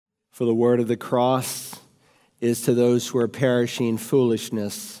For the word of the cross is to those who are perishing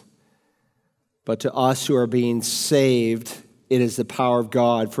foolishness, but to us who are being saved, it is the power of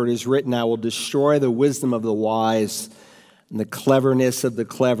God. For it is written, I will destroy the wisdom of the wise, and the cleverness of the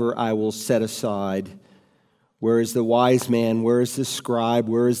clever I will set aside. Where is the wise man? Where is the scribe?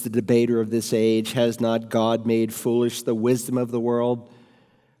 Where is the debater of this age? Has not God made foolish the wisdom of the world?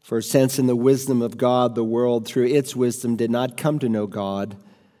 For since in the wisdom of God, the world through its wisdom did not come to know God,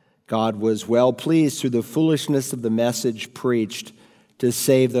 God was well pleased through the foolishness of the message preached to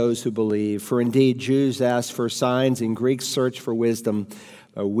save those who believe. For indeed, Jews ask for signs and Greeks search for wisdom,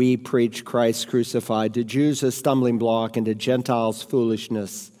 but we preach Christ crucified. To Jews a stumbling block and to Gentiles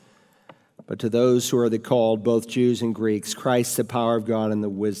foolishness. But to those who are the called, both Jews and Greeks, Christ the power of God and the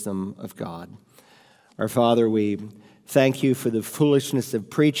wisdom of God. Our Father, we thank you for the foolishness of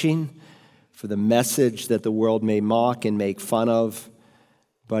preaching, for the message that the world may mock and make fun of.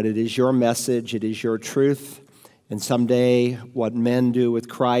 But it is your message, it is your truth, and someday what men do with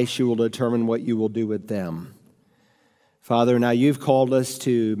Christ, you will determine what you will do with them. Father, now you've called us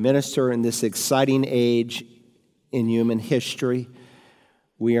to minister in this exciting age in human history.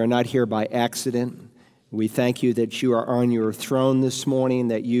 We are not here by accident. We thank you that you are on your throne this morning,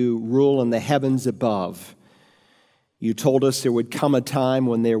 that you rule in the heavens above. You told us there would come a time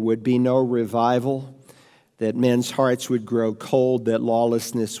when there would be no revival, that men's hearts would grow cold, that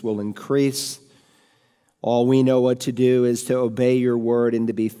lawlessness will increase. All we know what to do is to obey your word and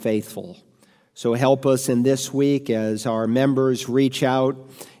to be faithful. So help us in this week as our members reach out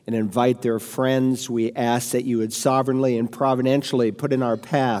and invite their friends. We ask that you would sovereignly and providentially put in our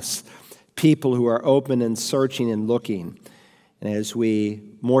paths people who are open and searching and looking. And as we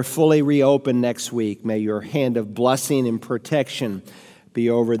more fully reopen next week, may your hand of blessing and protection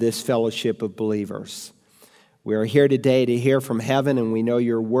be over this fellowship of believers. We are here today to hear from heaven, and we know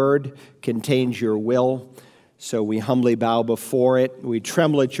your word contains your will, so we humbly bow before it. We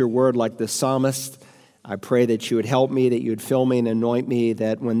tremble at your word like the psalmist. I pray that you would help me, that you would fill me and anoint me,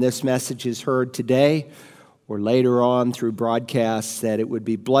 that when this message is heard today or later on through broadcasts, that it would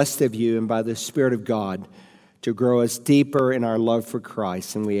be blessed of you and by the Spirit of God to grow us deeper in our love for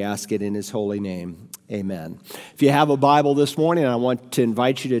Christ, and we ask it in his holy name. Amen. If you have a Bible this morning, I want to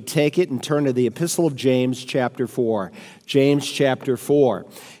invite you to take it and turn to the Epistle of James, chapter 4. James, chapter 4.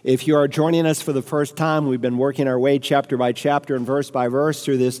 If you are joining us for the first time, we've been working our way chapter by chapter and verse by verse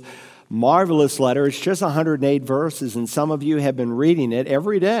through this marvelous letter. It's just 108 verses, and some of you have been reading it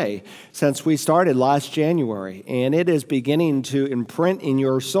every day since we started last January, and it is beginning to imprint in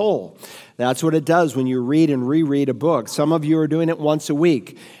your soul. That's what it does when you read and reread a book. Some of you are doing it once a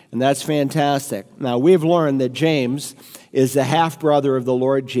week, and that's fantastic. Now, we've learned that James is the half-brother of the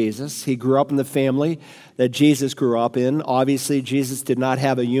Lord Jesus. He grew up in the family that Jesus grew up in. Obviously, Jesus did not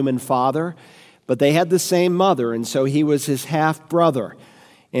have a human father, but they had the same mother, and so he was his half-brother.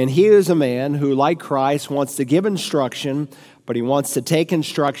 And he is a man who, like Christ, wants to give instruction, but he wants to take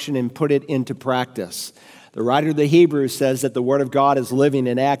instruction and put it into practice. The writer of the Hebrews says that the Word of God is living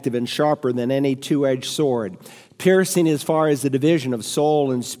and active and sharper than any two-edged sword, piercing as far as the division of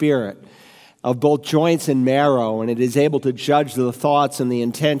soul and spirit, of both joints and marrow, and it is able to judge the thoughts and the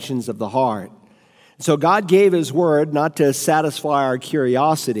intentions of the heart. So God gave his Word not to satisfy our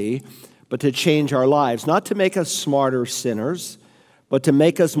curiosity, but to change our lives, not to make us smarter sinners, but to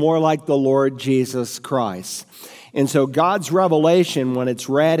make us more like the Lord Jesus Christ. And so God's revelation, when it's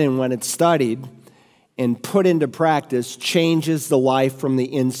read and when it's studied and put into practice, changes the life from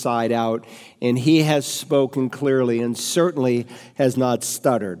the inside out. And he has spoken clearly and certainly has not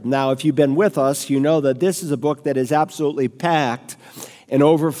stuttered. Now, if you've been with us, you know that this is a book that is absolutely packed and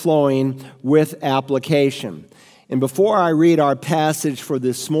overflowing with application. And before I read our passage for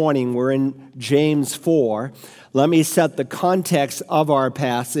this morning, we're in James 4. Let me set the context of our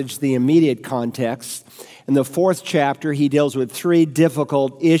passage, the immediate context. In the 4th chapter, he deals with 3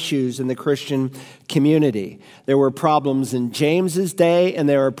 difficult issues in the Christian community. There were problems in James's day, and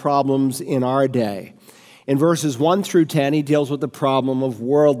there are problems in our day. In verses 1 through 10, he deals with the problem of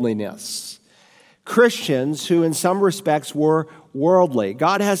worldliness. Christians who in some respects were worldly.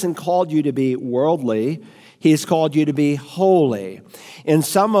 God hasn't called you to be worldly. He's called you to be holy. And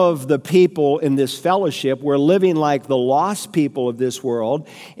some of the people in this fellowship were living like the lost people of this world,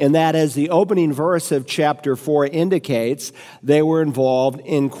 and that, as the opening verse of chapter 4 indicates, they were involved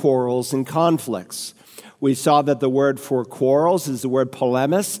in quarrels and conflicts. We saw that the word for quarrels is the word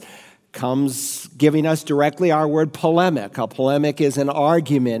polemis, comes giving us directly our word polemic. A polemic is an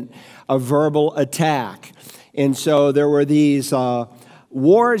argument, a verbal attack. And so there were these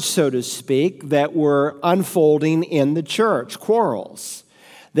wars, so to speak, that were unfolding in the church, quarrels.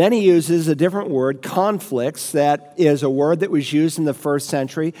 Then he uses a different word, conflicts, that is a word that was used in the first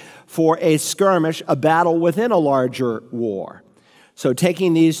century for a skirmish, a battle within a larger war. So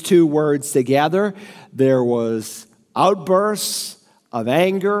taking these two words together, there was outbursts of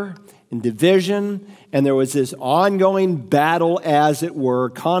anger and division, and there was this ongoing battle, as it were,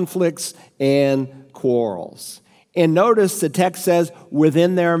 conflicts and quarrels. And notice the text says,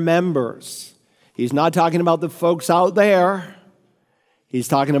 within their members. He's not talking about the folks out there. He's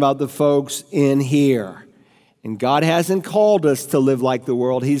talking about the folks in here. And God hasn't called us to live like the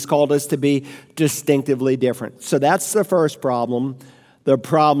world. He's called us to be distinctively different. So that's the first problem, the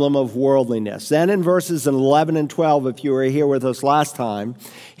problem of worldliness. Then in verses 11 and 12, if you were here with us last time,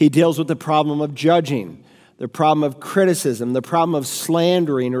 he deals with the problem of judging, the problem of criticism, the problem of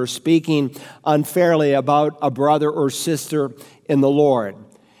slandering or speaking unfairly about a brother or sister in the Lord.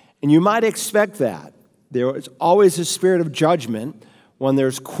 And you might expect that. There is always a spirit of judgment when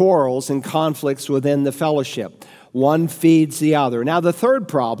there's quarrels and conflicts within the fellowship. One feeds the other. Now, the third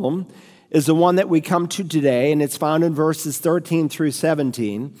problem is the one that we come to today, and it's found in verses 13 through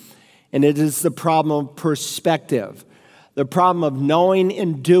 17, and it is the problem of perspective, the problem of knowing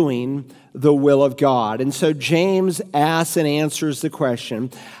and doing the will of God. And so James asks and answers the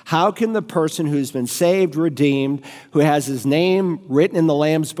question, how can the person who's been saved, redeemed, who has his name written in the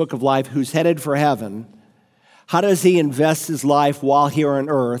Lamb's Book of Life, who's headed for heaven, how does he invest his life while here on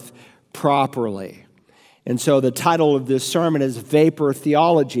earth properly? And so the title of this sermon is Vapor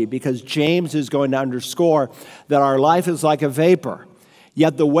Theology, because James is going to underscore that our life is like a vapor.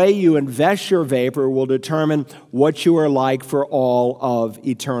 Yet the way you invest your vapor will determine what you are like for all of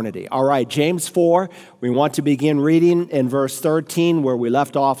eternity. All right, James 4, we want to begin reading in verse 13 where we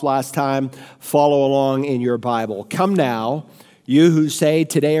left off last time. Follow along in your Bible. Come now, you who say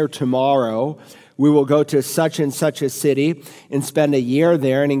today or tomorrow, we will go to such and such a city and spend a year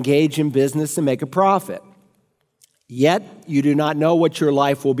there and engage in business and make a profit. Yet you do not know what your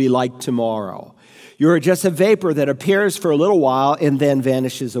life will be like tomorrow. You are just a vapor that appears for a little while and then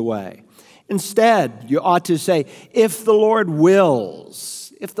vanishes away. Instead, you ought to say, if the Lord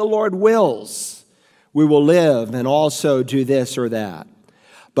wills, we will live and also do this or that.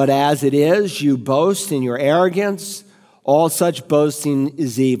 But as it is, you boast in your arrogance. All such boasting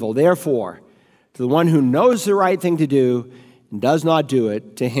is evil. Therefore, to the one who knows the right thing to do and does not do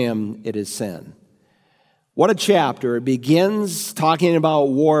it, to him it is sin. What a chapter. It begins talking about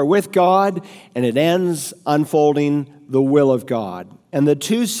war with God, and it ends unfolding the will of God. And the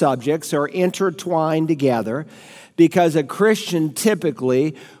two subjects are intertwined together because a Christian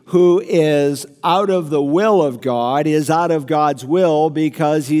typically who is out of the will of God is out of God's will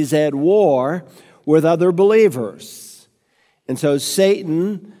because he's at war with other believers. And so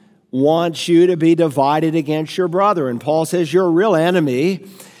Satan wants you to be divided against your brother. And Paul says your real enemy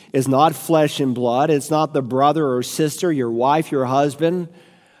is not flesh and blood. It's not the brother or sister, your wife, your husband.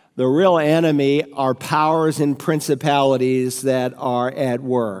 The real enemy are powers and principalities that are at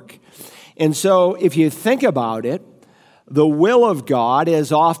work. And so if you think about it, the will of God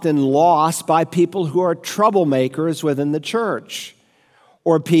is often lost by people who are troublemakers within the church,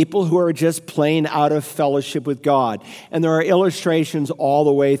 or people who are just plain out of fellowship with God. And there are illustrations all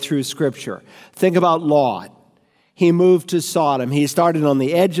the way through Scripture. Think about Lot. He moved to Sodom. He started on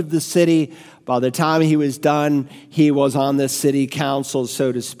the edge of the city. By the time he was done, he was on the city council,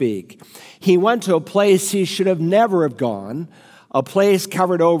 so to speak. He went to a place he should have never have gone, a place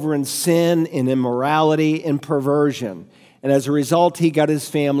covered over in sin and immorality and perversion. And as a result, he got his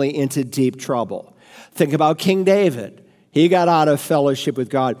family into deep trouble. Think about King David. He got out of fellowship with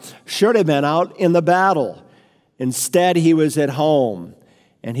God. Should have been out in the battle. Instead, he was at home.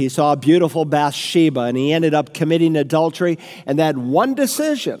 And he saw beautiful Bathsheba, and he ended up committing adultery. And that one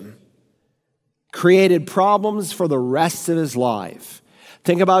decision created problems for the rest of his life.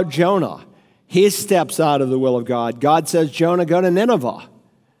 Think about Jonah. He steps out of the will of God. God says, Jonah, go to Nineveh.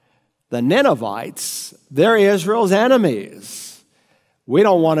 The Ninevites, they're Israel's enemies. We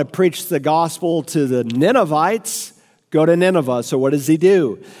don't want to preach the gospel to the Ninevites. Go to Nineveh. So what does he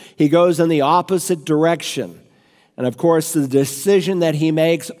do? He goes in the opposite direction. And of course, the decision that he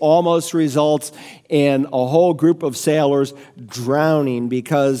makes almost results in a whole group of sailors drowning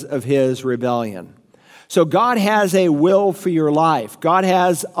because of his rebellion. So God has a will for your life. God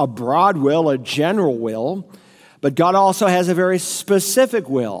has a broad will, a general will, but God also has a very specific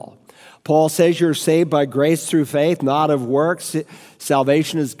will. Paul says you're saved by grace through faith, not of works.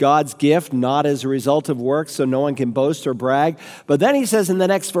 Salvation is God's gift, not as a result of works, so no one can boast or brag. But then he says in the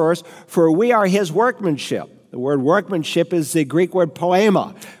next verse, for we are his workmanship. The word workmanship is the Greek word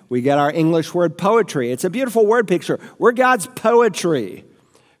poema. We get our English word poetry. It's a beautiful word picture. We're God's poetry.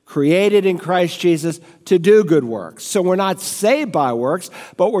 created in Christ Jesus to do good works. So we're not saved by works,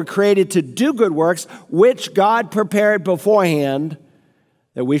 but we're created to do good works, which God prepared beforehand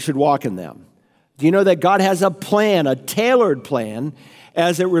that we should walk in them. Do you know that God has a plan, a tailored plan,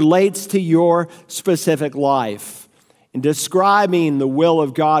 as it relates to your specific life? In describing the will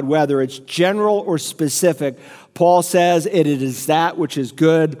of God, whether it's general or specific, Paul says it is that which is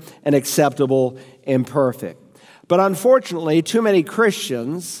good and acceptable and perfect. But unfortunately, too many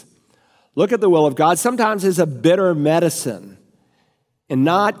Christians look at the will of God sometimes as a bitter medicine and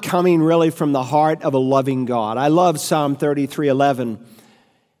not coming really from the heart of a loving God. I love Psalm 33:11.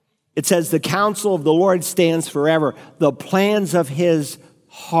 It says, the counsel of the Lord stands forever, the plans of his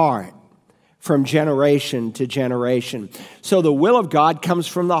heart from generation to generation. So the will of God comes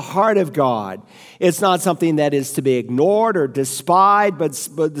from the heart of God. It's not something that is to be ignored or despised, but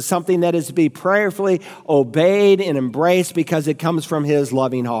something that is to be prayerfully obeyed and embraced because it comes from his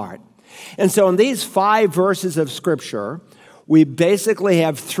loving heart. And so in these 5 verses of Scripture, we basically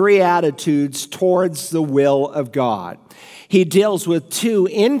have 3 attitudes towards the will of God. He deals with 2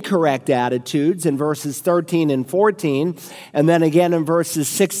 incorrect attitudes in verses 13 and 14, and then again in verses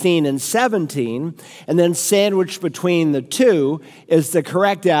 16 and 17, and then sandwiched between the 2 is the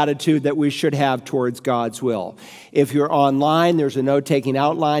correct attitude that we should have towards God's will. If you're online, there's a note-taking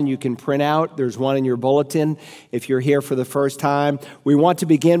outline you can print out. There's one in your bulletin. If you're here for the first time, we want to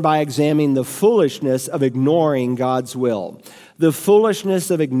begin by examining the foolishness of ignoring God's will. The foolishness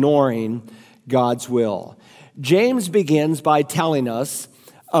of ignoring God's will. James begins by telling us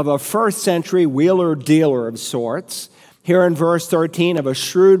of a first-century wheeler-dealer of sorts, here in verse 13, of a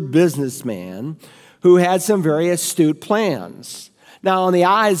shrewd businessman who had some very astute plans. Now, in the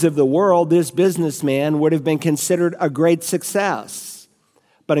eyes of the world, this businessman would have been considered a great success.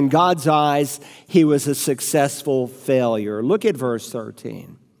 But in God's eyes, he was a successful failure. Look at verse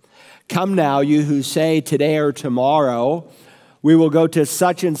 13. Come now, you who say today or tomorrow, we will go to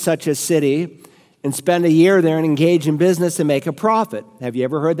such and such a city and spend a year there and engage in business and make a profit. Have you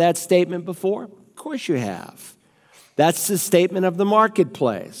ever heard that statement before? Of course you have. That's the statement of the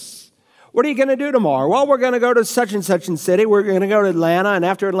marketplace. What are you going to do tomorrow? Well, we're going to go to such and such a city. We're going to go to Atlanta, and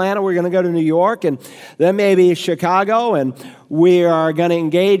after Atlanta, we're going to go to New York, and then maybe Chicago, and we are going to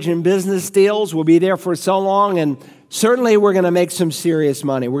engage in business deals. We'll be there for so long, and certainly we're going to make some serious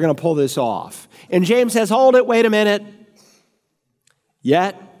money. We're going to pull this off. And James says, hold it, wait a minute.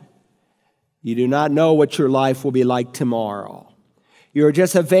 Yet, you do not know what your life will be like tomorrow. You're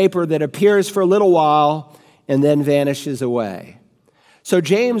just a vapor that appears for a little while and then vanishes away. So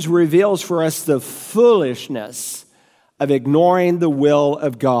James reveals for us the foolishness of ignoring the will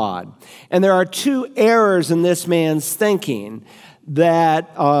of God. And there are 2 errors in this man's thinking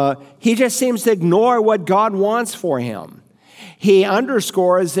that he just seems to ignore what God wants for him. He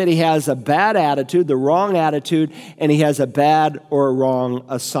underscores that he has a bad attitude, the wrong attitude, and he has a bad or a wrong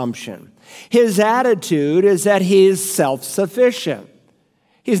assumption. His attitude is that he's self-sufficient.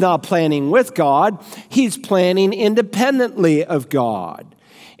 He's not planning with God. He's planning independently of God.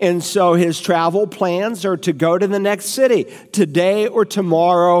 And so his travel plans are to go to the next city. Today or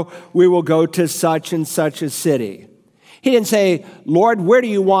tomorrow, we will go to such and such a city. He didn't say, Lord, where do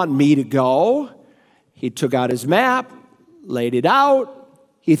you want me to go? He took out his map, laid it out.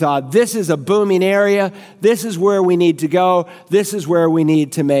 He thought, this is a booming area. This is where we need to go. This is where we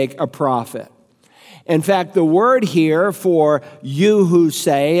need to make a profit. In fact, the word here for you who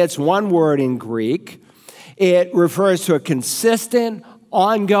say, it's one word in Greek. It refers to a consistent,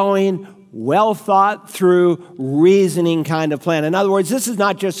 ongoing, well thought through, reasoning kind of plan. In other words, this is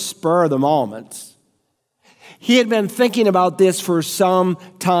not just spur of the moment. He had been thinking about this for some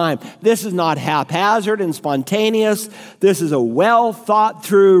time. This is not haphazard and spontaneous. This is a well thought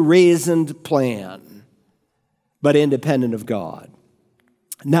through, reasoned plan, but independent of God.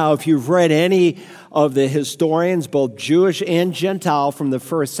 Now, if you've read any of the historians, both Jewish and Gentile from the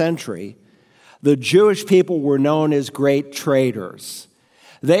first century, the Jewish people were known as great traders.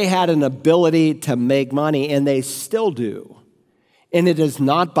 They had an ability to make money, and they still do. And it is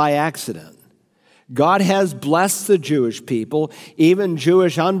not by accident. God has blessed the Jewish people, even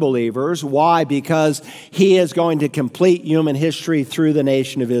Jewish unbelievers. Why? Because he is going to complete human history through the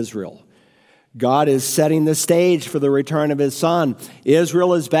nation of Israel. God is setting the stage for the return of his son.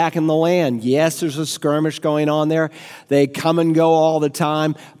 Israel is back in the land. Yes, there's a skirmish going on there. They come and go all the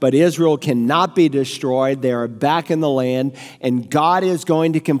time, but Israel cannot be destroyed. They are back in the land, and God is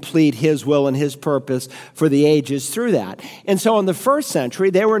going to complete his will and his purpose for the ages through that. And so in the first century,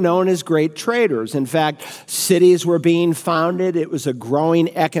 they were known as great traders. In fact, cities were being founded. It was a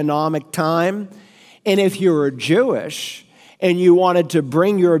growing economic time. And if you were Jewish and you wanted to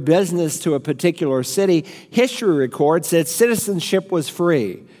bring your business to a particular city, history records that citizenship was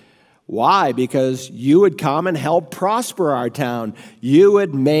free. Why? Because you would come and help prosper our town. You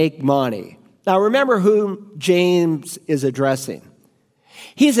would make money. Now remember whom James is addressing.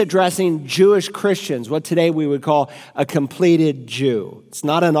 He's addressing Jewish Christians, what today we would call a completed Jew. It's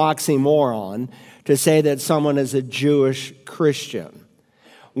not an oxymoron to say that someone is a Jewish Christian.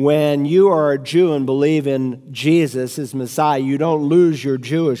 When you are a Jew and believe in Jesus as Messiah, you don't lose your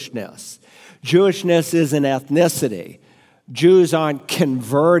Jewishness. Jewishness is an ethnicity. Jews aren't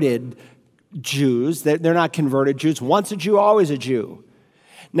converted Jews. They're not converted Jews. Once a Jew, always a Jew.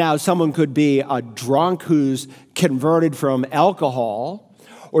 Now, someone could be a drunk who's converted from alcohol,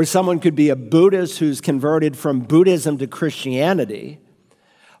 or someone could be a Buddhist who's converted from Buddhism to Christianity.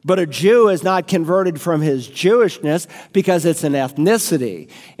 But a Jew is not converted from his Jewishness because it's an ethnicity.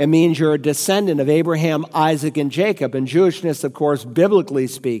 It means you're a descendant of Abraham, Isaac, and Jacob. And Jewishness, of course, biblically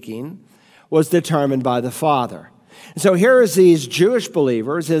speaking, was determined by the Father. And so here is these Jewish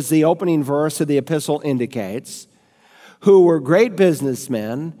believers, as the opening verse of the epistle indicates, who were great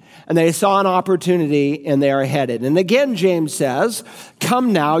businessmen, and they saw an opportunity and they are headed. And again, James says,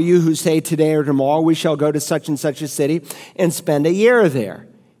 "Come now, you who say today or tomorrow we shall go to such and such a city and spend a year there."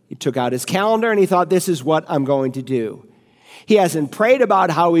 He took out his calendar and he thought, this is what I'm going to do. He hasn't prayed about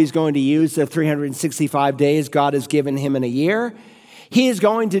how he's going to use the 365 days God has given him in a year. He is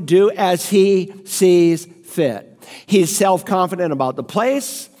going to do as he sees fit. He's self-confident about the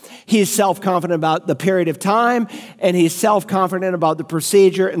place. He's self-confident about the period of time, and he's self-confident about the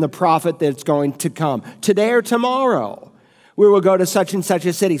procedure and the profit that's going to come. Today or tomorrow, we will go to such and such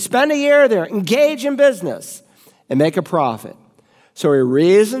a city, spend a year there, engage in business, and make a profit. So he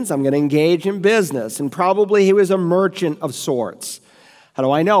reasons, I'm going to engage in business, and probably he was a merchant of sorts. How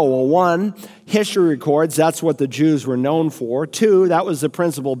do I know? Well, one, history records that's what the Jews were known for. Two, that was the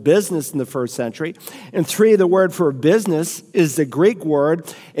principal business in the first century. And three, the word for business is the Greek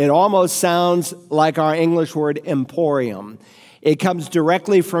word. It almost sounds like our English word emporium. It comes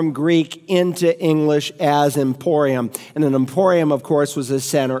directly from Greek into English as emporium. And an emporium, of course, was a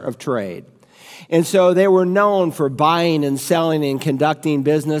center of trade. And so they were known for buying and selling and conducting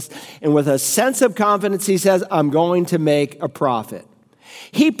business. And with a sense of confidence, he says, I'm going to make a profit.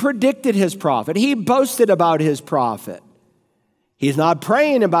 He predicted his profit. He boasted about his profit. He's not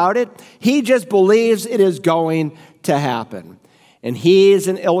praying about it. He just believes it is going to happen. And he is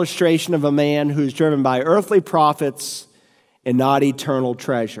an illustration of a man who's driven by earthly profits and not eternal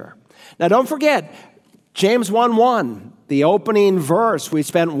treasure. Now, don't forget, James 1:1, the opening verse. We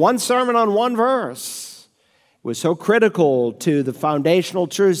spent one sermon on one verse. It was so critical to the foundational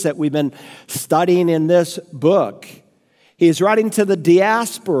truths that we've been studying in this book. He's writing to the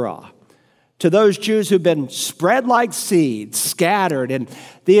diaspora, to those Jews who've been spread like seeds, scattered. And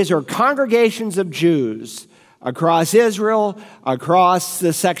these are congregations of Jews across Israel, across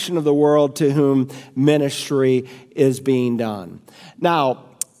the section of the world to whom ministry is being done. Now,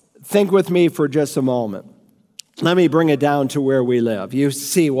 think with me for just a moment. Let me bring it down to where we live. You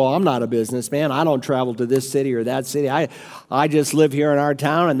see, well, I'm not a businessman. I don't travel to this city or that city. I just live here in our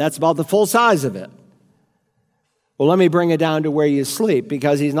town, and that's about the full size of it. Well, let me bring it down to where you sleep,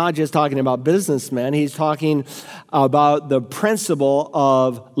 because he's not just talking about businessmen. He's talking about the principle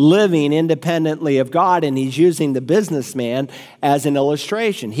of living independently of God, and he's using the businessman as an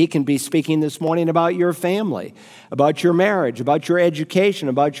illustration. He can be speaking this morning about your family, about your marriage, about your education,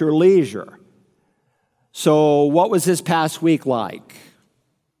 about your leisure. So what was this past week like?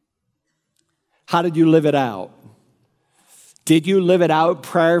 How did you live it out? Did you live it out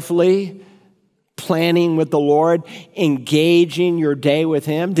prayerfully? Planning with the Lord, engaging your day with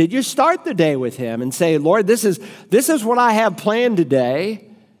Him? Did you start the day with Him and say, Lord, this is what I have planned today,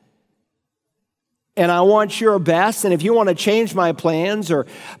 and I want your best, and if you want to change my plans,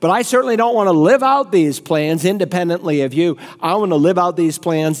 but I certainly don't want to live out these plans independently of you. I want to live out these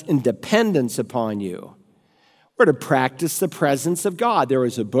plans in dependence upon you. We're to practice the presence of God. There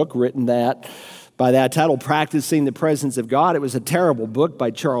was a book written by that title, Practicing the Presence of God. It was a terrible book by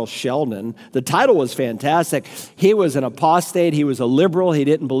Charles Sheldon. The title was fantastic. He was an apostate. He was a liberal. He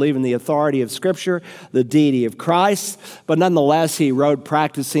didn't believe in the authority of Scripture, the deity of Christ. But nonetheless, he wrote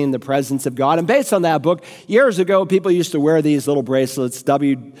Practicing the Presence of God. And based on that book, years ago, people used to wear these little bracelets, what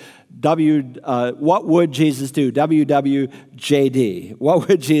would Jesus do? WWJD. What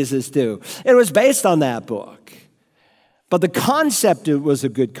would Jesus do? It was based on that book. But the concept was a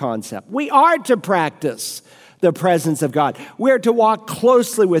good concept. We are to practice the presence of God. We are to walk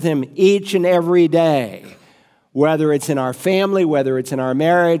closely with Him each and every day, whether it's in our family, whether it's in our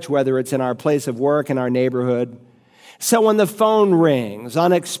marriage, whether it's in our place of work, in our neighborhood. So when the phone rings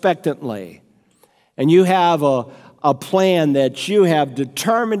unexpectedly and you have a plan that you have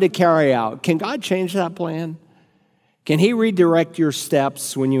determined to carry out, can God change that plan? Can he redirect your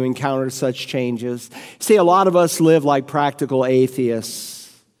steps when you encounter such changes? See, a lot of us live like practical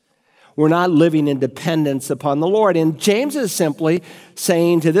atheists. We're not living in dependence upon the Lord. And James is simply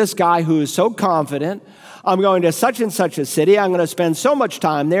saying to this guy who is so confident, I'm going to such and such a city, I'm going to spend so much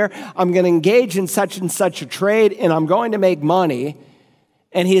time there, I'm going to engage in such and such a trade, and I'm going to make money.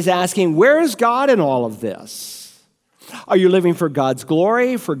 And he's asking, where is God in all of this? Are you living for God's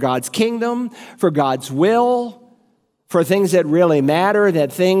glory, for God's kingdom, for God's will? For things that really matter,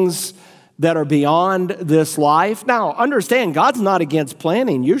 that things that are beyond this life. Now, understand, God's not against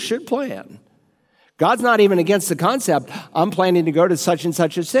planning. You should plan. God's not even against the concept, I'm planning to go to such and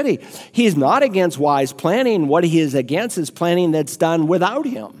such a city. He's not against wise planning. What he is against is planning that's done without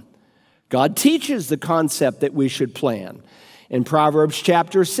him. God teaches the concept that we should plan. In Proverbs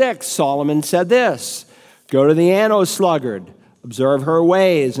chapter 6, Solomon said this, go to the anno sluggard, observe her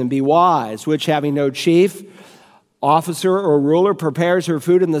ways and be wise, which having no chief, officer or ruler prepares her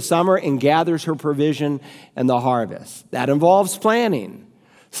food in the summer and gathers her provision in the harvest. That involves planning,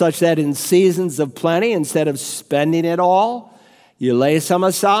 such that in seasons of plenty, instead of spending it all, you lay some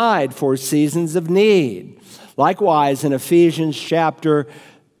aside for seasons of need. Likewise, in Ephesians chapter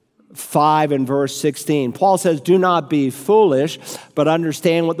 5 and verse 16, Paul says, do not be foolish, but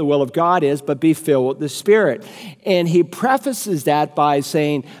understand what the will of God is, but be filled with the Spirit. And he prefaces that by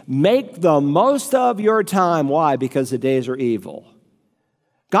saying, make the most of your time. Why? Because the days are evil.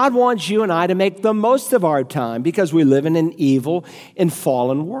 God wants you and I to make the most of our time because we live in an evil and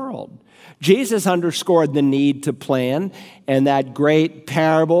fallen world. Jesus underscored the need to plan and that great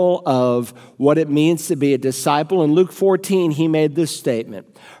parable of what it means to be a disciple. In Luke 14, he made this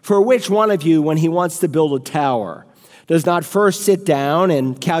statement, for which one of you, when he wants to build a tower, does not first sit down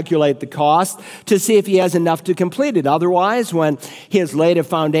and calculate the cost to see if he has enough to complete it? Otherwise, when he has laid a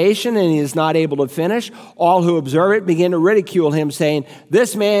foundation and he is not able to finish, all who observe it begin to ridicule him, saying,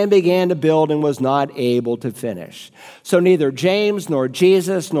 this man began to build and was not able to finish. So neither James nor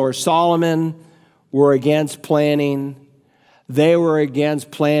Jesus nor Solomon were against planning. They were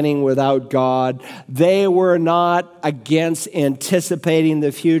against planning without God. They were not against anticipating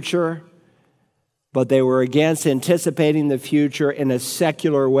the future, but they were against anticipating the future in a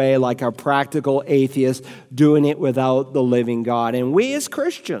secular way, like a practical atheist, doing it without the living God. And we as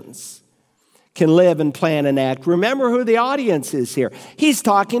Christians can live and plan and act. Remember who the audience is here. He's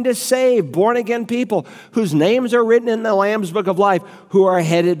talking to saved, born-again people whose names are written in the Lamb's Book of Life, who are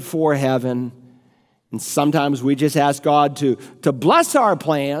headed for heaven. And sometimes we just ask God to bless our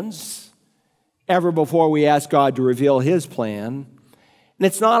plans ever before we ask God to reveal his plan. And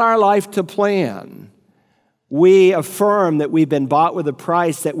it's not our life to plan. We affirm that we've been bought with a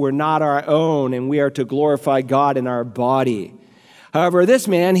price, that we're not our own, and we are to glorify God in our body. However, this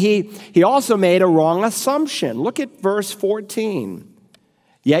man, he also made a wrong assumption. Look at verse 14.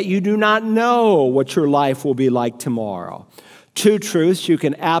 Yet you do not know what your life will be like tomorrow. Two truths you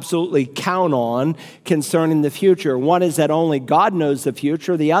can absolutely count on concerning the future. One is that only God knows the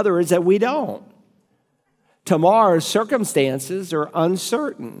future. The other is that we don't. Tomorrow's circumstances are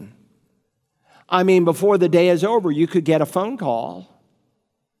uncertain. I mean, before the day is over, you could get a phone call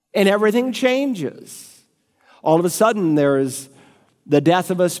and everything changes. All of a sudden, there is the death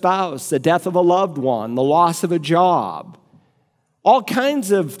of a spouse, the death of a loved one, the loss of a job. All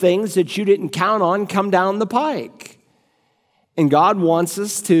kinds of things that you didn't count on come down the pike. And God wants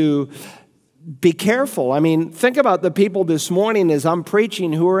us to be careful. I mean, think about the people this morning as I'm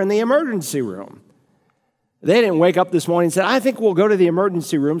preaching who are in the emergency room. They didn't wake up this morning and say, I think we'll go to the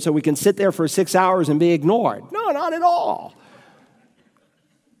emergency room so we can sit there for 6 hours and be ignored. No, not at all.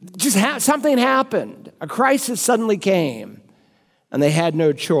 Something happened. A crisis suddenly came, and they had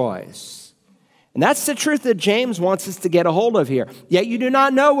no choice. And that's the truth that James wants us to get a hold of here. Yet you do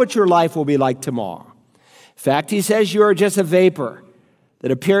not know what your life will be like tomorrow. In fact, he says you are just a vapor that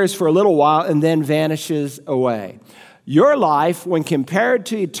appears for a little while and then vanishes away. Your life, when compared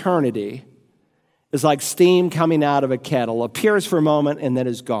to eternity, is like steam coming out of a kettle, appears for a moment and then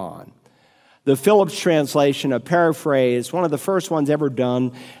is gone. The Phillips translation, a paraphrase, one of the first ones ever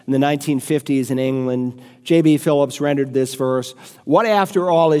done in the 1950s in England, J.B. Phillips rendered this verse, what after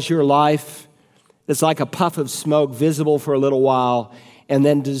all is your life? It's like a puff of smoke visible for a little while and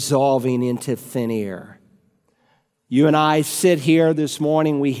then dissolving into thin air. You and I sit here this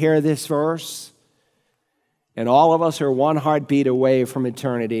morning, we hear this verse, and all of us are one heartbeat away from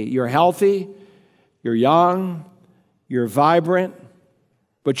eternity. You're healthy, you're young, you're vibrant,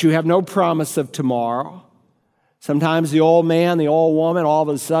 but you have no promise of tomorrow. Sometimes the old man, the old woman, all of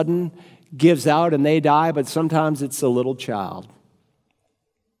a sudden gives out and they die, but sometimes it's the little child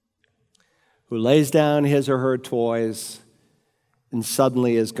who lays down his or her toys and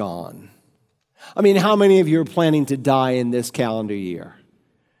suddenly is gone. I mean, how many of you are planning to die in this calendar year?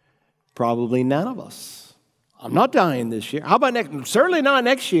 Probably none of us. I'm not dying this year. How about next? Certainly not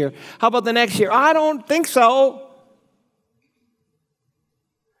next year. How about the next year? I don't think so.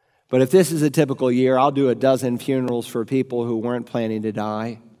 But if this is a typical year, I'll do a dozen funerals for people who weren't planning to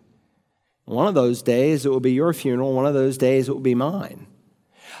die. One of those days, it will be your funeral. One of those days, it will be mine.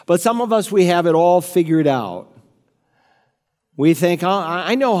 But some of us, we have it all figured out. We think,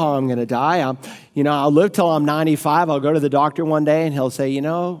 I know how I'm going to die. I'll live till I'm 95. I'll go to the doctor one day, and he'll say,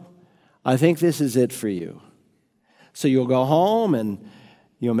 I think this is it for you. So you'll go home, and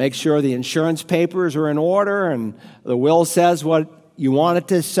you'll make sure the insurance papers are in order, and the will says what you want it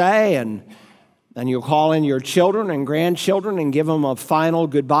to say, and you'll call in your children and grandchildren and give them a final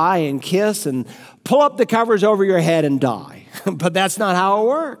goodbye and kiss and pull up the covers over your head and die. But that's not how it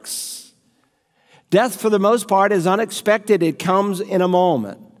works. Death, for the most part, is unexpected. It comes in a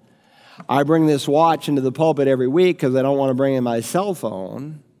moment. I bring this watch into the pulpit every week because I don't want to bring in my cell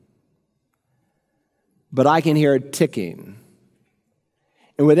phone. But I can hear it ticking.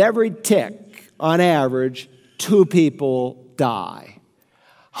 And with every tick, on average, 2 people die.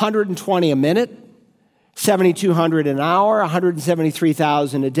 120 a minute, 7,200 an hour,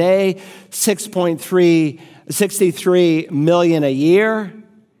 173,000 a day, 63 million a year.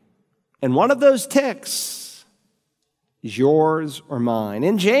 And one of those ticks is yours or mine.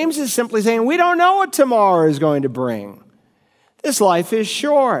 And James is simply saying, we don't know what tomorrow is going to bring. This life is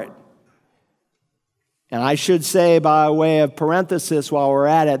short. And I should say, by way of parenthesis, while we're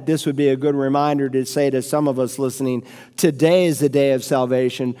at it, this would be a good reminder to say to some of us listening, today is the day of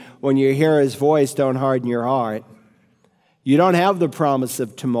salvation. When you hear his voice, don't harden your heart. You don't have the promise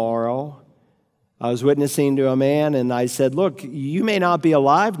of tomorrow. I was witnessing to a man, and I said, look, you may not be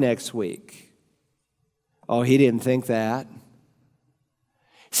alive next week. Oh, he didn't think that.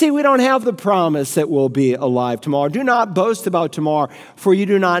 See, we don't have the promise that we'll be alive tomorrow. Do not boast about tomorrow, for you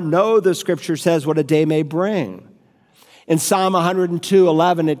do not know, the Scripture says, what a day may bring. In Psalm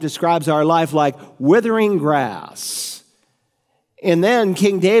 102:11, it describes our life like withering grass. And then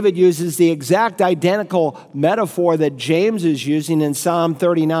King David uses the exact identical metaphor that James is using in Psalm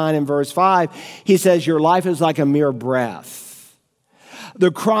 39 and verse 5. He says, your life is like a mere breath.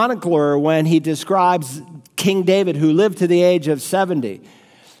 The chronicler, when he describes King David, who lived to the age of 70,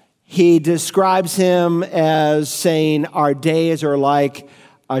 he describes him as saying, our days are like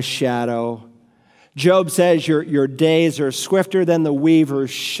a shadow. Job says, your days are swifter than the weaver's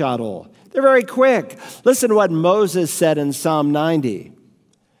shuttle. They're very quick. Listen to what Moses said in Psalm 90.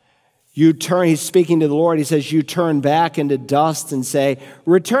 He's speaking to the Lord. He says, you turn back into dust and say,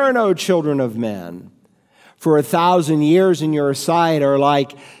 return, O children of men. For 1,000 years in your sight are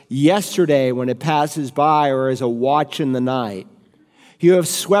like yesterday when it passes by, or as a watch in the night. You have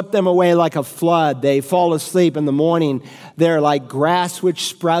swept them away like a flood. They fall asleep in the morning. They're like grass which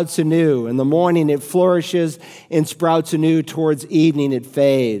sprouts anew. In the morning it flourishes and sprouts anew. Towards evening it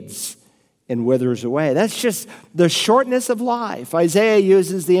fades and withers away. That's just the shortness of life. Isaiah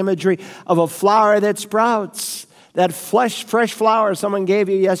uses the imagery of a flower that sprouts. That fresh flower someone gave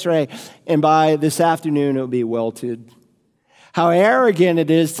you yesterday, and by this afternoon it will be wilted. How arrogant it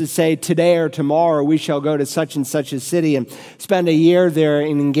is to say today or tomorrow we shall go to such and such a city and spend a year there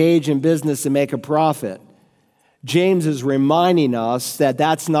and engage in business and make a profit. James is reminding us that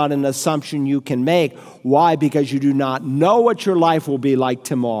that's not an assumption you can make. Why? Because you do not know what your life will be like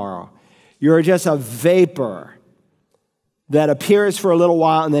tomorrow. You're just a vapor that appears for a little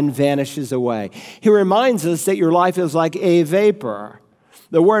while and then vanishes away. He reminds us that your life is like a vapor.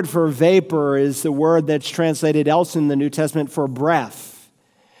 The word for vapor is the word that's translated else in the New Testament for breath.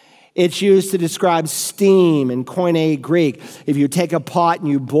 It's used to describe steam in Koine Greek. If you take a pot and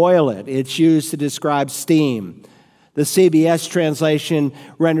you boil it, it's used to describe steam. The CBS translation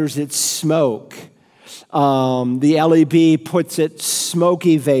renders it smoke. The LEB puts it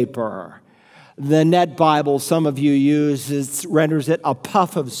smoky vapor. The Net Bible some of you use renders it a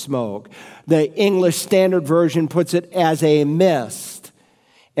puff of smoke. The English Standard Version puts it as a mist.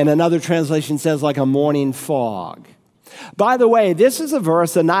 And another translation says like a morning fog. By the way, this is a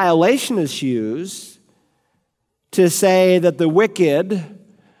verse annihilationists use to say that the wicked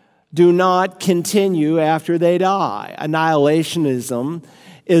do not continue after they die. Annihilationism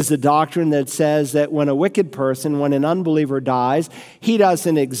is the doctrine that says that when a wicked person, when an unbeliever dies, he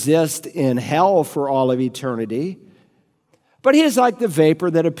doesn't exist in hell for all of eternity, But he is like the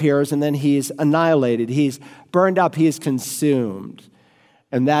vapor that appears and then he's annihilated. He's burned up. He is consumed.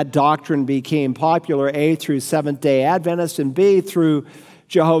 And that doctrine became popular, A, through Seventh-day Adventists, and B, through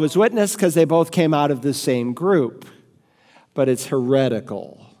Jehovah's Witnesses, because they both came out of the same group. But it's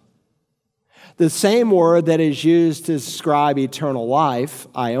heretical. The same word that is used to describe eternal life,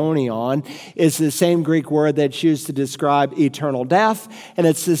 aionion, is the same Greek word that's used to describe eternal death, and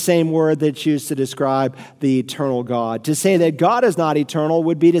it's the same word that's used to describe the eternal God. To say that God is not eternal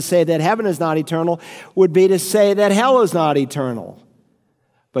would be to say that heaven is not eternal, would be to say that hell is not eternal.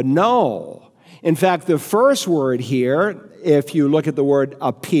 But no. In fact, the first word here, if you look at the word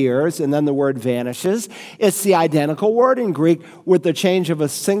appears and then the word vanishes, it's the identical word in Greek with the change of a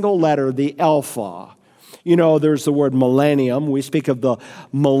single letter, the alpha. You know, there's the word millennium. We speak of the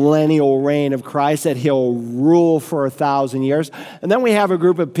millennial reign of Christ, that he'll rule for 1,000 years. And then we have a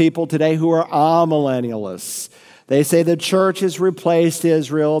group of people today who are amillennialists. They say the church has replaced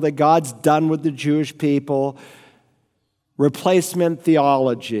Israel, that God's done with the Jewish people. Replacement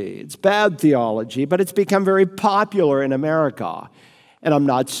theology. It's bad theology, but it's become very popular in America. And I'm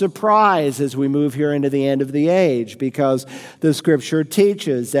not surprised as we move here into the end of the age, because the Scripture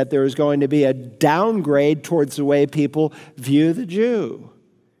teaches that there is going to be a downgrade towards the way people view the Jew.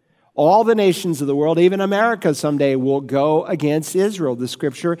 All the nations of the world, even America someday, will go against Israel. The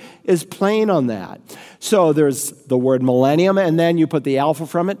Scripture is plain on that. So there's the word millennium, and then you put the alpha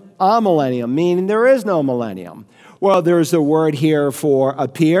from it, amillennium, meaning there is no millennium. Well, there's a word here for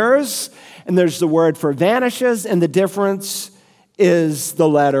appears, and there's the word for vanishes, and the difference is the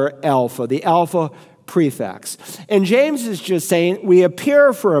letter alpha, the alpha prefix. And James is just saying we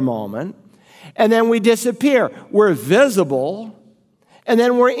appear for a moment, and then we disappear. We're visible, and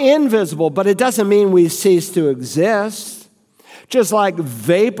then we're invisible, but it doesn't mean we cease to exist. Just like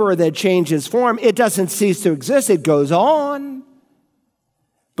vapor that changes form, it doesn't cease to exist, it goes on.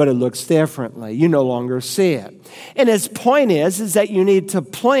 But it looks differently. You no longer see it. And his point is that you need to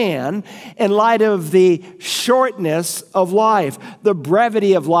plan in light of the shortness of life, the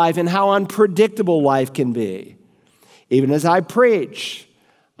brevity of life, and how unpredictable life can be. Even as I preach,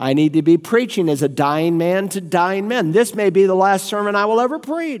 I need to be preaching as a dying man to dying men. This may be the last sermon I will ever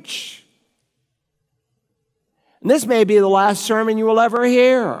preach. And this may be the last sermon you will ever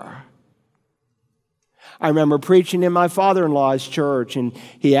hear. I remember preaching in my father-in-law's church, and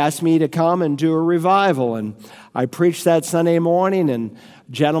he asked me to come and do a revival. And I preached that Sunday morning, and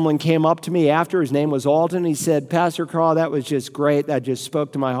a gentleman came up to me after. His name was Alton. He said, "Pastor Carl, that was just great. That just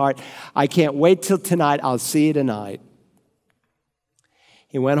spoke to my heart. I can't wait till tonight. I'll see you tonight."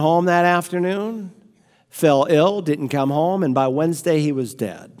 He went home that afternoon, fell ill, didn't come home, and by Wednesday he was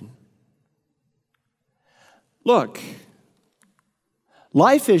dead. Look,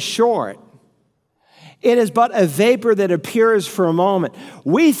 life is short. It is but a vapor that appears for a moment.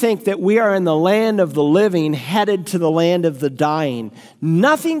 We think that we are in the land of the living, headed to the land of the dying.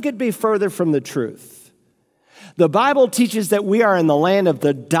 Nothing could be further from the truth. The Bible teaches that we are in the land of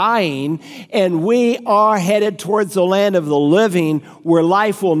the dying, and we are headed towards the land of the living, where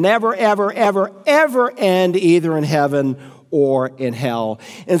life will never, ever, ever, ever end, either in heaven or in hell.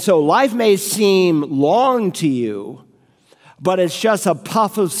 And so life may seem long to you, but it's just a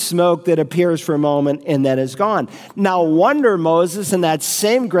puff of smoke that appears for a moment and then is gone. Now, wonder Moses, in that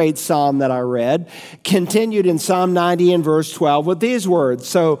same great psalm that I read, continued in Psalm 90 and verse 12 with these words,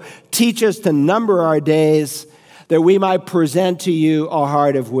 "So teach us to number our days, that we might present to you a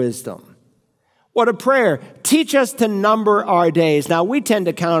heart of wisdom." What a prayer. Teach us to number our days. Now, we tend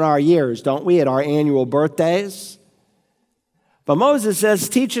to count our years, don't we, at our annual birthdays? But Moses says,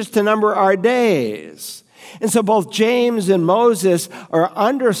 teach us to number our days. And so both James and Moses are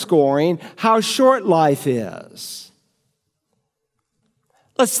underscoring how short life is.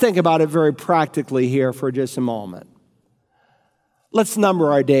 Let's think about it very practically here for just a moment. Let's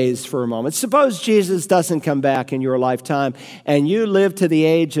number our days for a moment. Suppose Jesus doesn't come back in your lifetime and you live to the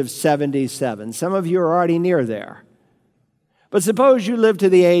age of 77. Some of you are already near there. But suppose you live to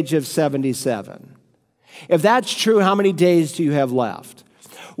the age of 77. If that's true, how many days do you have left?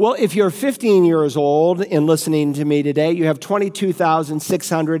 Well, if you're 15 years old and listening to me today, you have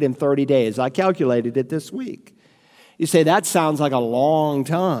 22,630 days. I calculated it this week. You say, that sounds like a long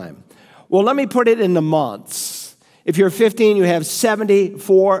time. Well, let me put it into months. If you're 15, you have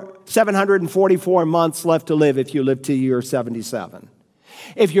 744 months left to live if you live till you're 77.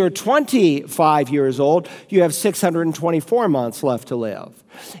 If you're 25 years old, you have 624 months left to live.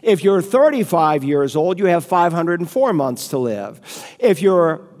 If you're 35 years old, you have 504 months to live. If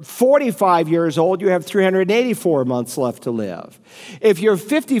you're 45 years old, you have 384 months left to live. If you're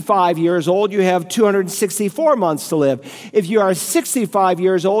 55 years old, you have 264 months to live. If you are 65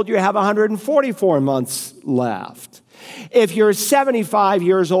 years old, you have 144 months left. If you're 75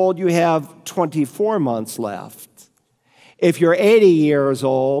 years old, you have 24 months left. If you're 80 years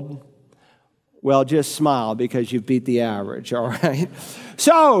old, well, just smile because you've beat the average, all right?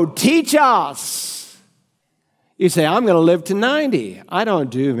 So, teach us. You say, I'm going to live to 90. I don't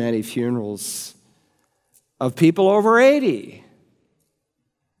do many funerals of people over 80.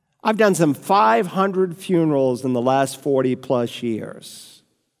 I've done some 500 funerals in the last 40 plus years.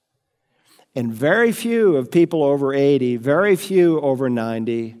 And very few of people over 80, very few over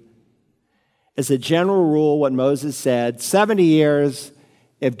 90. As a general rule, what Moses said, 70 years,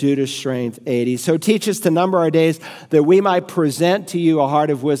 if due to strength, 80. So teach us to number our days that we might present to you a heart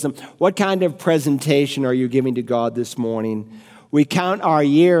of wisdom. What kind of presentation are you giving to God this morning? We count our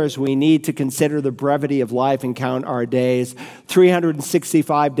years. We need to consider the brevity of life and count our days.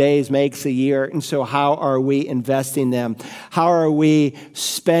 365 days makes a year. And so how are we investing them? How are we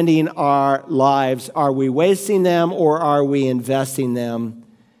spending our lives? Are we wasting them or are we investing them?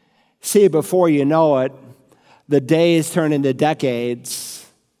 See, before you know it, the days turn into decades,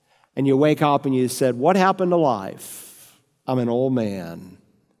 and you wake up and you said, what happened to life? I'm an old man.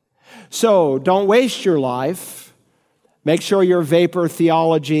 So don't waste your life. Make sure your vapor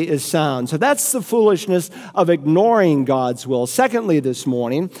theology is sound. So that's the foolishness of ignoring God's will. Secondly, this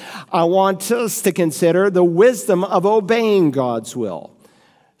morning, I want us to consider the wisdom of obeying God's will.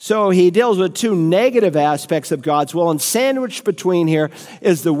 So he deals with two negative aspects of God's will, and sandwiched between here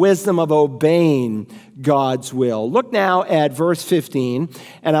is the wisdom of obeying God's will. Look now at verse 15,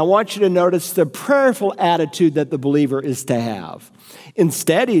 and I want you to notice the prayerful attitude that the believer is to have.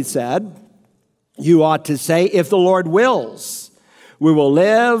 Instead, he said, you ought to say, if the Lord wills, we will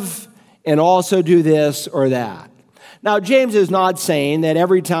live and also do this or that. Now, James is not saying that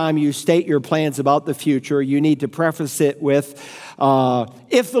every time you state your plans about the future, you need to preface it with,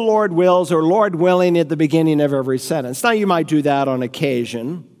 if the Lord wills, or Lord willing at the beginning of every sentence. Now, you might do that on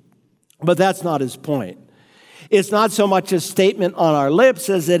occasion, but that's not his point. It's not so much a statement on our lips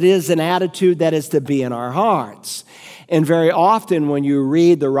as it is an attitude that is to be in our hearts. And very often when you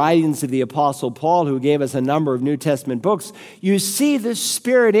read the writings of the Apostle Paul, who gave us a number of New Testament books, you see the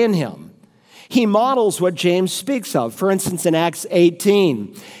Spirit in him. He models what James speaks of. For instance, in Acts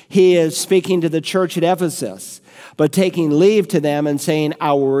 18, he is speaking to the church at Ephesus, but taking leave to them and saying,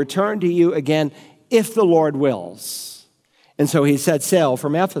 I will return to you again if the Lord wills. And so he set sail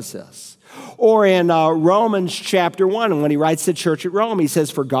from Ephesus. Or in Romans chapter 1, when he writes to the church at Rome, he says,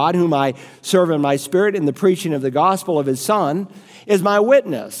 for God, whom I serve in my spirit in the preaching of the gospel of his Son, is my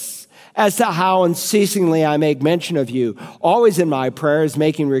witness as to how unceasingly I make mention of you, always in my prayers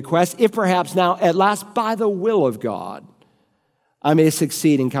making requests, if perhaps now at last by the will of God, I may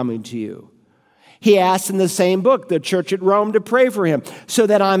succeed in coming to you. He asks in the same book, the church at Rome, to pray for him, so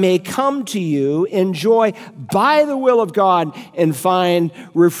that I may come to you in joy by the will of God and find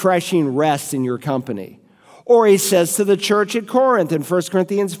refreshing rest in your company. Or he says to the church at Corinth in 1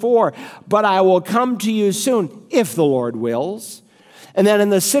 Corinthians 4, but I will come to you soon if the Lord wills. And then in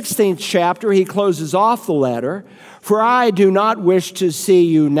the 16th chapter, he closes off the letter, for I do not wish to see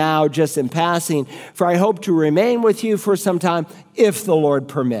you now just in passing, for I hope to remain with you for some time if the Lord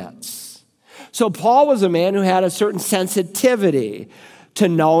permits. So Paul was a man who had a certain sensitivity to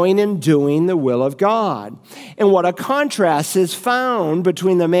knowing and doing the will of God. And what a contrast is found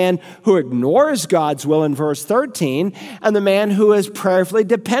between the man who ignores God's will in verse 13 and the man who is prayerfully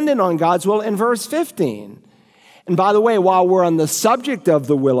dependent on God's will in verse 15. And by the way, while we're on the subject of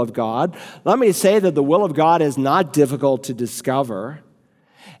the will of God, let me say that the will of God is not difficult to discover.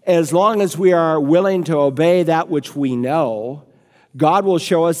 As long as we are willing to obey that which we know, God will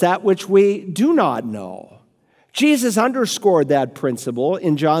show us that which we do not know. Jesus underscored that principle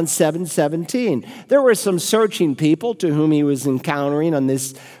in John 7:17. There were some searching people to whom he was encountering on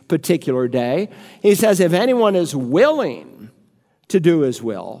this particular day. He says, if anyone is willing to do his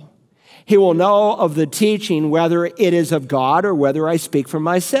will, he will know of the teaching whether it is of God or whether I speak for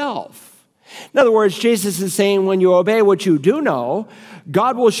myself. In other words, Jesus is saying when you obey what you do know,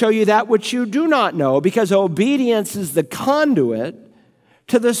 God will show you that which you do not know, because obedience is the conduit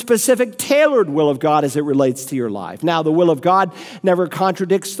to the specific tailored will of God as it relates to your life. Now, the will of God never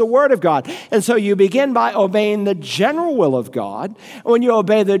contradicts the Word of God. And so you begin by obeying the general will of God. And when you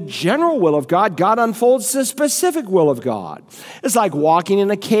obey the general will of God, God unfolds the specific will of God. It's like walking in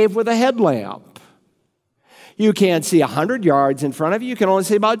a cave with a headlamp. You can't see 100 yards in front of you. You can only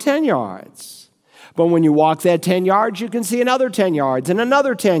see about 10 yards. But when you walk that 10 yards, you can see another 10 yards and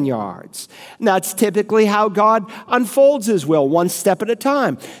another 10 yards. And that's typically how God unfolds his will, one step at a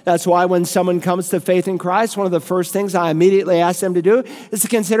time. That's why when someone comes to faith in Christ, one of the first things I immediately ask them to do is to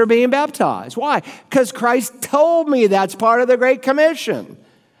consider being baptized. Why? Because Christ told me that's part of the Great Commission.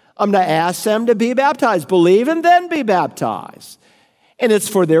 I'm going to ask them to be baptized. Believe and then be baptized. And it's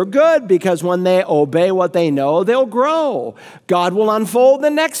for their good, because when they obey what they know, they'll grow. God will unfold the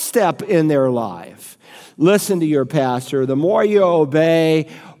next step in their life. Listen to your pastor. The more you obey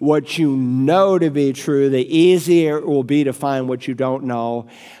what you know to be true, the easier it will be to find what you don't know.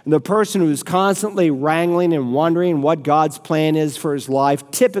 And the person who's constantly wrangling and wondering what God's plan is for his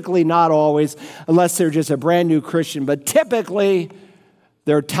life, typically, not always, unless they're just a brand new Christian, but typically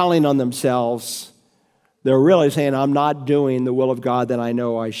they're telling on themselves. They're really saying, I'm not doing the will of God that I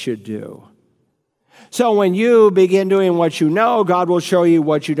know I should do. So when you begin doing what you know, God will show you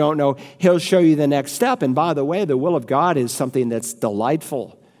what you don't know. He'll show you the next step. And by the way, the will of God is something that's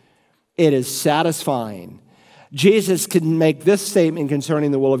delightful. It is satisfying. Jesus can make this statement concerning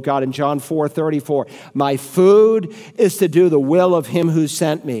the will of God in John 4:34. My food is to do the will of him who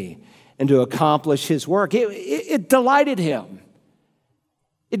sent me and to accomplish his work. It delighted him.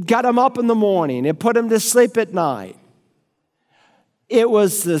 It got him up in the morning. It put him to sleep at night. It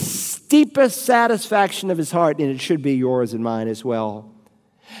was the steepest satisfaction of his heart, and it should be yours and mine as well.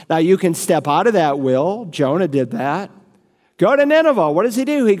 Now, you can step out of that will. Jonah did that. Go to Nineveh. What does he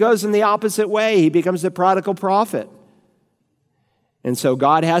do? He goes in the opposite way. He becomes the prodigal prophet. And so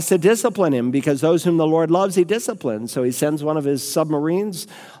God has to discipline him, because those whom the Lord loves, he disciplines. So he sends one of his submarines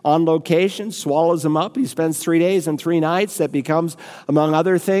on location, swallows him up. He spends 3 days and 3 nights. That becomes, among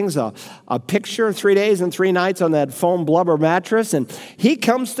other things, a picture, 3 days and 3 nights on that foam blubber mattress. And he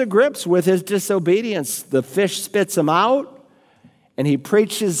comes to grips with his disobedience. The fish spits him out, and he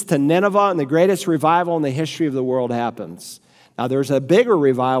preaches to Nineveh, and the greatest revival in the history of the world happens. Now, there's a bigger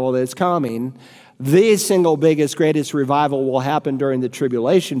revival that's coming. The single biggest, greatest revival will happen during the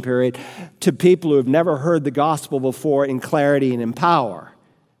tribulation period to people who have never heard the gospel before in clarity and in power.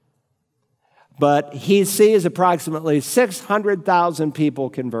 But he sees approximately 600,000 people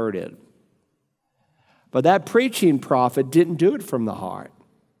converted. But that preaching prophet didn't do it from the heart.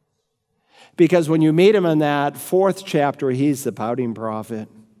 Because when you meet him in that 4th chapter, he's the pouting prophet.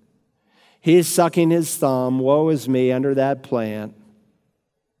 He's sucking his thumb, woe is me, under that plant.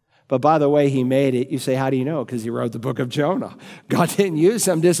 But by the way, he made it. You say, how do you know? Because he wrote the book of Jonah. God didn't use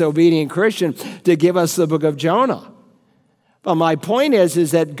some disobedient Christian to give us the book of Jonah. But my point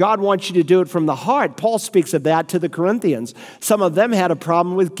is that God wants you to do it from the heart. Paul speaks of that to the Corinthians. Some of them had a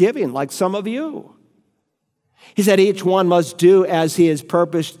problem with giving, like some of you. He said each one must do as he has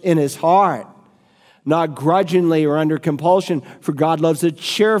purposed in his heart, not grudgingly or under compulsion, for God loves a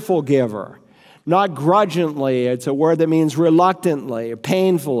cheerful giver. Not grudgingly, it's a word that means reluctantly or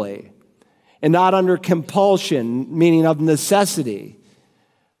painfully, and not under compulsion, meaning of necessity.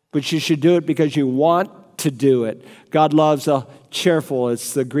 But you should do it because you want to do it. God loves a cheerful.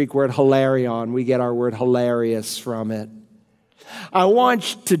 It's the Greek word hilarion. We get our word hilarious from it. I want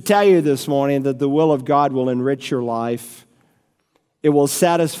to tell you this morning that the will of God will enrich your life. It will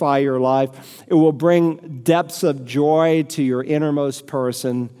satisfy your life. It will bring depths of joy to your innermost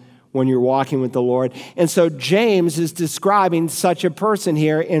person when you're walking with the Lord. And so James is describing such a person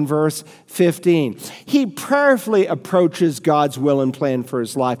here in verse 15. He prayerfully approaches God's will and plan for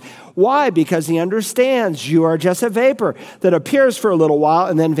his life. Why? Because he understands you are just a vapor that appears for a little while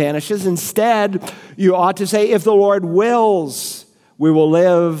and then vanishes. Instead, you ought to say, if the Lord wills, we will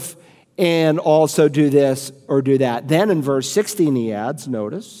live and also do this or do that. Then in verse 16 he adds,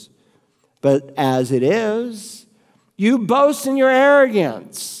 notice, but as it is, you boast in your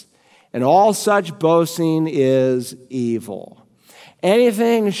arrogance. And all such boasting is evil.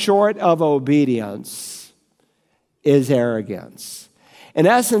 Anything short of obedience is arrogance. In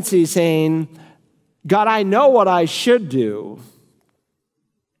essence, he's saying, God, I know what I should do,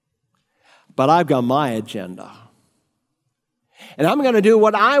 but I've got my agenda. And I'm going to do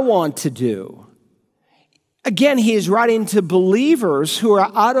what I want to do. Again, he's writing to believers who are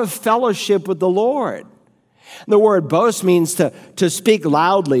out of fellowship with the Lord. The word boast means to speak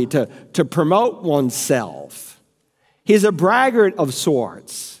loudly, to promote oneself. He's a braggart of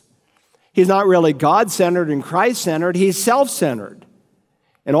sorts. He's not really God-centered and Christ-centered. He's self-centered.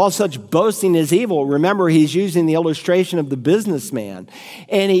 And all such boasting is evil. Remember, he's using the illustration of the businessman.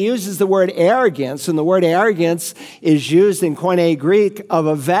 And he uses the word arrogance. And the word arrogance is used in Koine Greek of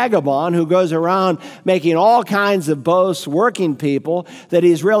a vagabond who goes around making all kinds of working people, that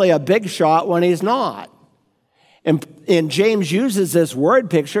he's really a big shot when he's not. And James uses this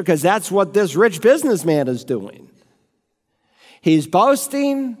word picture because that's what this rich businessman is doing. He's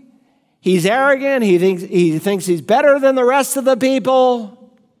boasting. He's arrogant. He thinks he's better than the rest of the people.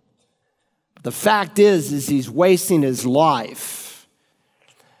 The fact is he's wasting his life.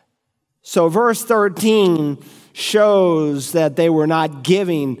 So verse 13 shows that they were not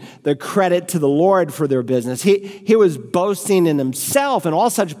giving the credit to the Lord for their business. He was boasting in himself, and all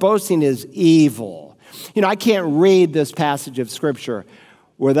such boasting is evil. I can't read this passage of Scripture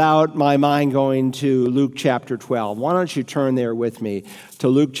without my mind going to Luke chapter 12. Why don't you turn there with me to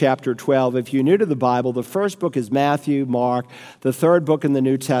Luke chapter 12. If you're new to the Bible, the first book is Matthew, Mark. The third book in the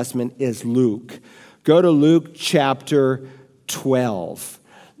New Testament is Luke. Go to Luke chapter 12.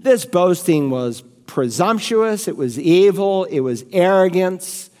 This boasting was presumptuous, it was evil, it was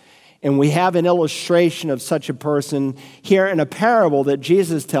arrogance. And we have an illustration of such a person here in a parable that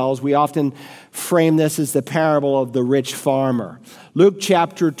Jesus tells. We often frame this as the parable of the rich farmer. Luke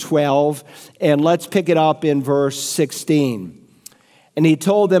chapter 12, and let's pick it up in verse 16. And he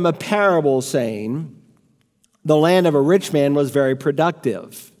told them a parable, saying, the land of a rich man was very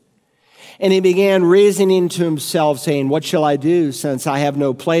productive. And he began reasoning to himself, saying, what shall I do, since I have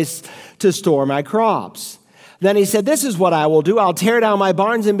no place to store my crops? Then he said, this is what I will do. I'll tear down my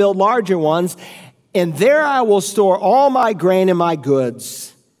barns and build larger ones, and there I will store all my grain and my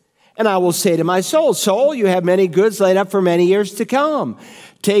goods. And I will say to my soul, soul, you have many goods laid up for many years to come.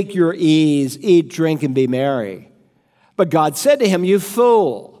 Take your ease, eat, drink, and be merry. But God said to him, you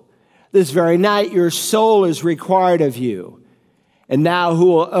fool, this very night your soul is required of you. And now who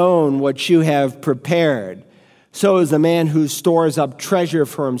will own what you have prepared? So is the man who stores up treasure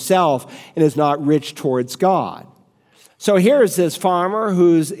for himself and is not rich towards God. So here's this farmer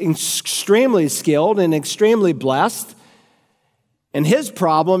who's extremely skilled and extremely blessed. And his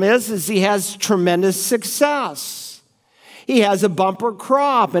problem is he has tremendous success. He has a bumper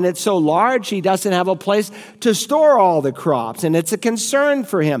crop, and it's so large he doesn't have a place to store all the crops, and it's a concern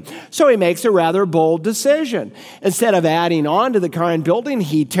for him. So he makes a rather bold decision. Instead of adding on to the current building,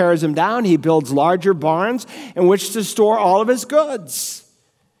 he tears them down. He builds larger barns in which to store all of his goods.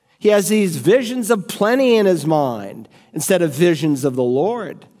 He has these visions of plenty in his mind instead of visions of the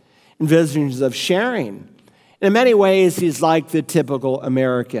Lord and visions of sharing. In many ways, he's like the typical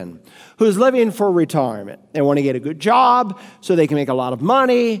American who's living for retirement. They want to get a good job so they can make a lot of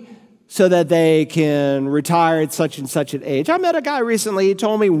money so that they can retire at such and such an age. I met a guy recently, he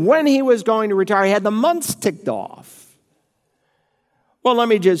told me when he was going to retire, he had the months ticked off. Well, let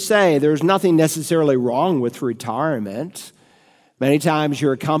me just say, there's nothing necessarily wrong with retirement. Many times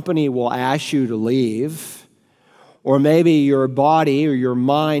your company will ask you to leave, or maybe your body or your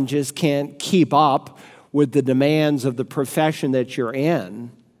mind just can't keep up with the demands of the profession that you're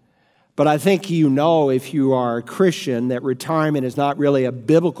in. But I think you know, if you are a Christian, that retirement is not really a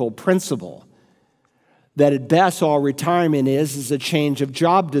biblical principle. That at best, all retirement is a change of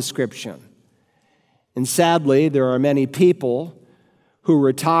job description. And sadly, there are many people who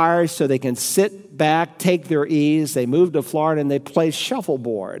retire so they can sit back, take their ease. They move to Florida and they play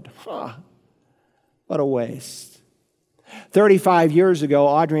shuffleboard. What a waste. 35 years ago,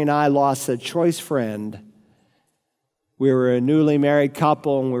 Audrey and I lost a choice friend. We were a newly married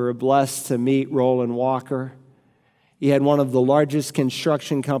couple, and we were blessed to meet Roland Walker. He had one of the largest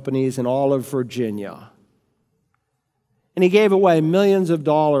construction companies in all of Virginia. And he gave away millions of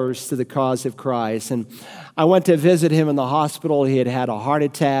dollars to the cause of Christ. And I went to visit him in the hospital. He had had a heart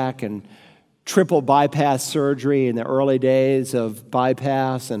attack and triple bypass surgery in the early days of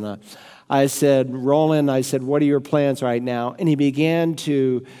bypass. And I said, Roland, what are your plans right now? And he began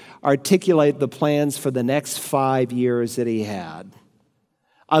to articulate the plans for the next 5 years that he had.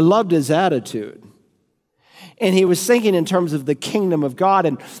 I loved his attitude. And he was thinking in terms of the kingdom of God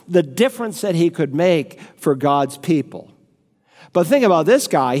and the difference that he could make for God's people. But think about this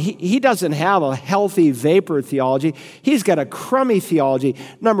guy. He doesn't have a healthy vapor theology. He's got a crummy theology.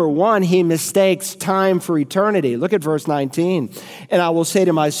 Number one, he mistakes time for eternity. Look at verse 19. And I will say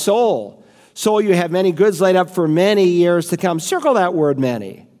to my soul, soul, you have many goods laid up for many years to come. Circle that word,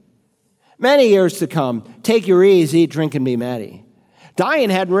 many. Many years to come. Take your ease, eat, drink, and be merry. Dying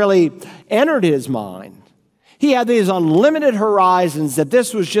hadn't really entered his mind. He had these unlimited horizons that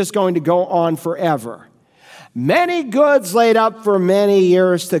this was just going to go on forever. Many goods laid up for many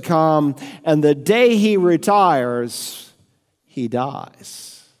years to come, and the day he retires, he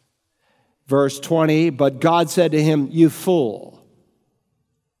dies. Verse 20, but God said to him, you fool.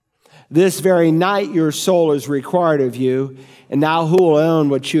 This very night your soul is required of you, and now who will own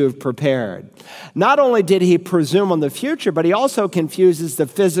what you have prepared? Not only did he presume on the future, but he also confuses the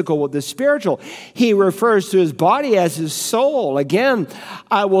physical with the spiritual. He refers to his body as his soul. Again,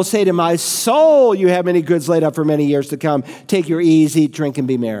 I will say to my soul, you have many goods laid up for many years to come. Take your ease, eat, drink, and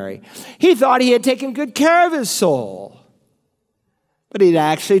be merry. He thought he had taken good care of his soul, but he'd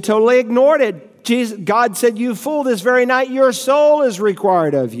actually totally ignored it. God said, you fool, this very night your soul is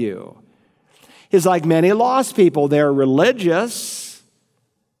required of you. He's like many lost people. They're religious,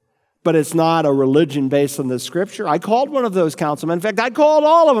 but it's not a religion based on the Scripture. I called one of those councilmen. In fact, I called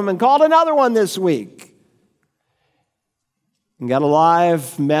all of them and called another one this week. And got a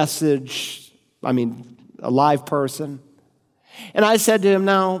live message, a live person. And I said to him,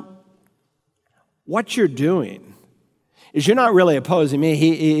 now, what you're doing is you're not really opposing me.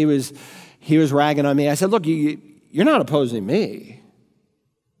 He was ragging on me. I said, look, you're not opposing me.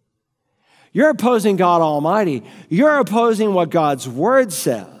 You're opposing God Almighty. You're opposing what God's Word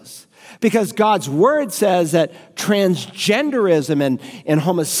says. Because God's Word says that transgenderism and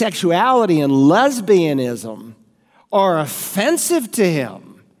homosexuality and lesbianism are offensive to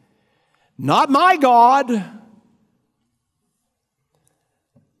Him. Not my God.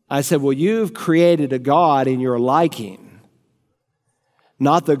 I said, well, you've created a God in your liking,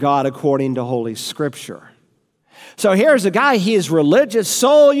 not the God according to Holy Scripture. So here's a guy, he is religious.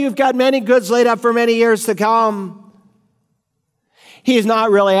 Soul, you've got many goods laid up for many years to come. He's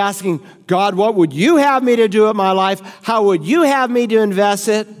not really asking, God, what would you have me to do with my life? How would you have me to invest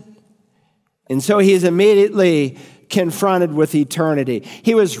it? And so he's immediately confronted with eternity.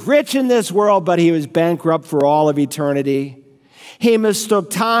 He was rich in this world, but he was bankrupt for all of eternity. He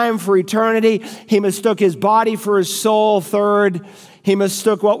mistook time for eternity. He mistook his body for his soul. Third, he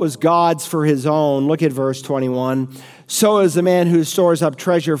mistook what was God's for his own. Look at verse 21. So is the man who stores up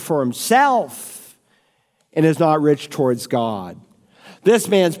treasure for himself and is not rich towards God. This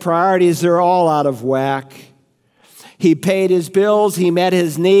man's priorities are all out of whack. He paid his bills, he met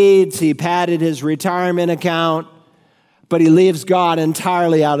his needs, he padded his retirement account, but he leaves God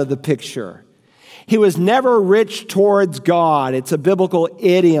entirely out of the picture. He was never rich towards God. It's a biblical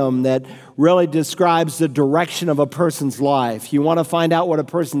idiom that really describes the direction of a person's life. You want to find out what a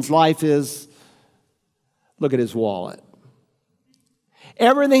person's life is? Look at his wallet.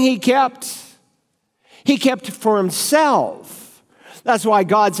 Everything he kept for himself. That's why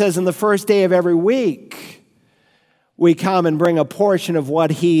God says in the first day of every week, we come and bring a portion of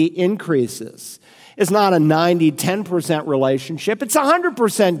what he increases. It's not a 90-10% relationship. It's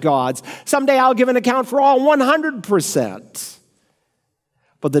 100% God's. Someday I'll give an account for all 100%.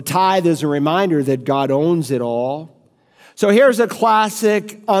 But the tithe is a reminder that God owns it all. So here's a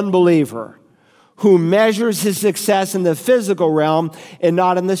classic unbeliever who measures his success in the physical realm and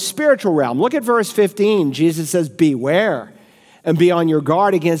not in the spiritual realm. Look at verse 15. Jesus says, beware and be on your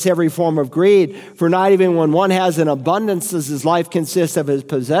guard against every form of greed, for not even when one has an abundance does his life consist of his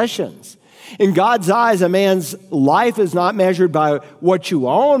possessions. In God's eyes, a man's life is not measured by what you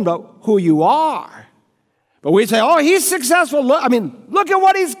own, but who you are. But we say, oh, he's successful. Look at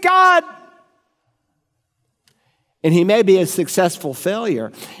what he's got. And he may be a successful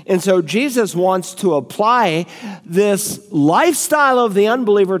failure. And so Jesus wants to apply this lifestyle of the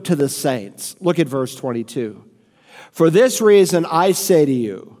unbeliever to the saints. Look at verse 22. For this reason, I say to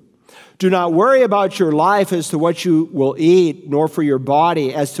you, do not worry about your life as to what you will eat, nor for your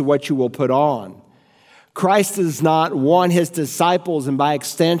body as to what you will put on. Christ does not want his disciples, and by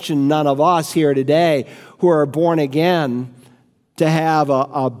extension, none of us here today who are born again, to have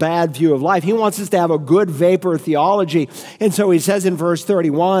a bad view of life. He wants us to have a good vapor theology. And so he says in verse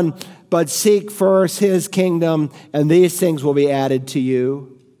 31, but seek first his kingdom, and these things will be added to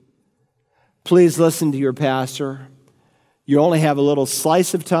you. Please listen to your pastor. You only have a little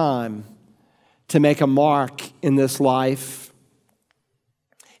slice of time to make a mark in this life.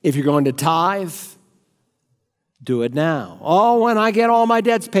 If you're going to tithe, do it now. Oh, when I get all my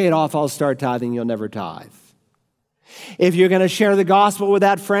debts paid off, I'll start tithing. You'll never tithe. If you're going to share the gospel with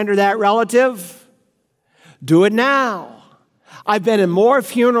that friend or that relative, do it now. I've been in more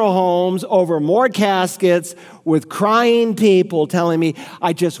funeral homes over more caskets with crying people telling me,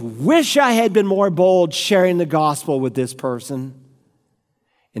 I just wish I had been more bold sharing the gospel with this person.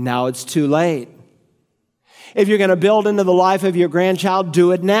 And now it's too late. If you're going to build into the life of your grandchild,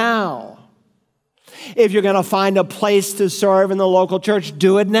 do it now. If you're going to find a place to serve in the local church,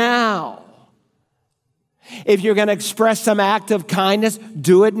 do it now. If you're going to express some act of kindness,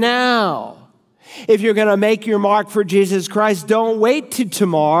 do it now. If you're going to make your mark for Jesus Christ, don't wait till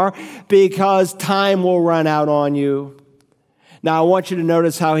tomorrow because time will run out on you. Now, I want you to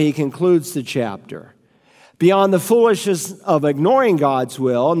notice how he concludes the chapter. Beyond the foolishness of ignoring God's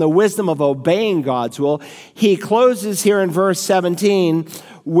will and the wisdom of obeying God's will, he closes here in verse 17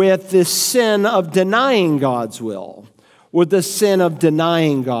 with the sin of denying God's will. With the sin of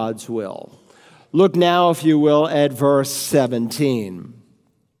denying God's will. Look now, if you will, at verse 17.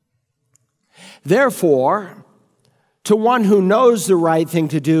 Therefore, to one who knows the right thing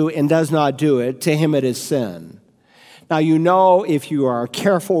to do and does not do it, to him it is sin. Now, you know, if you are a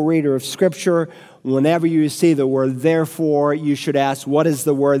careful reader of Scripture, whenever you see the word therefore, you should ask, what is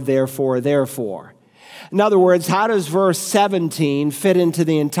the word therefore, therefore? In other words, how does verse 17 fit into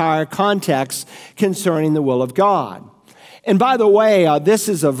the entire context concerning the will of God? And by the way, this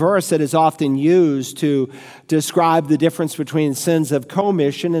is a verse that is often used to describe the difference between sins of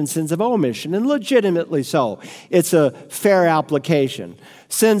commission and sins of omission, and legitimately so. It's a fair application.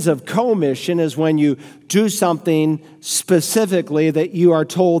 Sins of commission is when you do something specifically that you are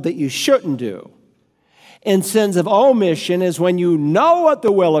told that you shouldn't do. And sins of omission is when you know what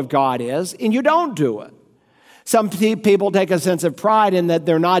the will of God is and you don't do it. Some people take a sense of pride in that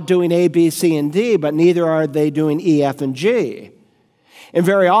they're not doing A, B, C, and D, but neither are they doing E, F, and G. And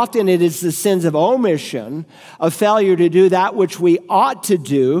very often it is the sins of omission, of failure to do that which we ought to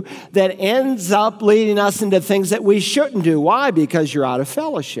do, that ends up leading us into things that we shouldn't do. Why? Because you're out of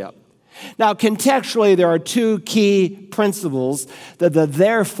fellowship. Now, contextually, there are two key principles that the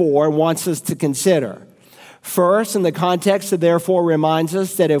therefore wants us to consider. First, in the context of therefore reminds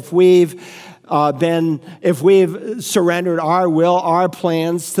us that if we've surrendered our will, our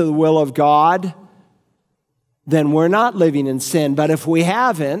plans to the will of God, then we're not living in sin. But if we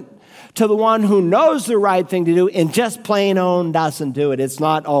haven't, to the one who knows the right thing to do and just plain own doesn't do it, it's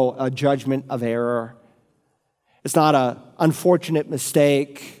not, a judgment of error. It's not an unfortunate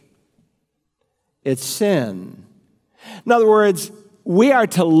mistake. It's sin. In other words, we are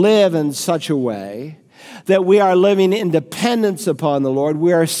to live in such a way that we are living in dependence upon the Lord.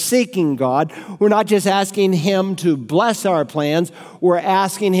 We are seeking God. We're not just asking Him to bless our plans. We're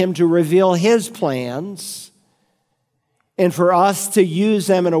asking Him to reveal His plans and for us to use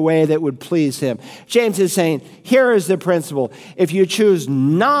them in a way that would please Him. James is saying, here is the principle. If you choose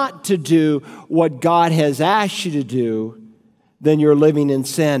not to do what God has asked you to do, then you're living in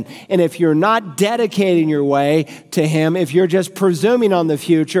sin. And if you're not dedicating your way to Him, if you're just presuming on the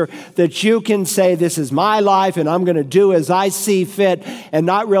future that you can say, this is my life and I'm going to do as I see fit and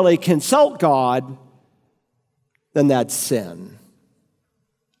not really consult God, then that's sin.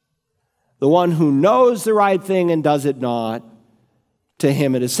 The one who knows the right thing and does it not, to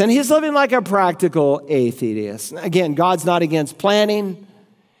him it is sin. He's living like a practical atheist. Again, God's not against planning.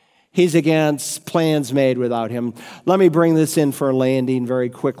 He's against plans made without Him. Let me bring this in for a landing very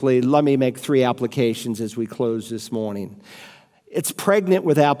quickly. Let me make 3 applications as we close this morning. It's pregnant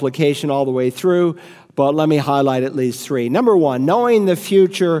with application all the way through, but let me highlight at least 3. Number 1, knowing the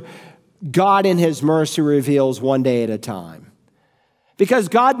future, God in His mercy reveals one day at a time. Because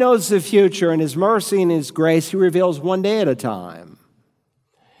God knows the future, and His mercy and His grace, He reveals one day at a time.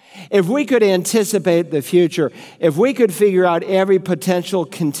 If we could anticipate the future, if we could figure out every potential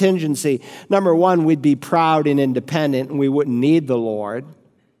contingency, number 1, we'd be proud and independent and we wouldn't need the Lord.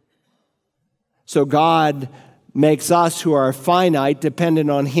 So God makes us who are finite dependent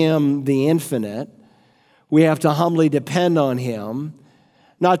on Him, the infinite. We have to humbly depend on Him.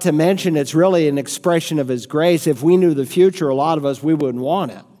 Not to mention it's really an expression of His grace. If we knew the future, a lot of us, we wouldn't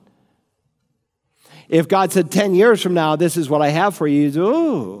want it. If God said 10 years from now, this is what I have for you, you'd say,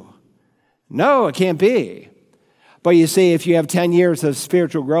 ooh, no, it can't be. But you see, if you have 10 years of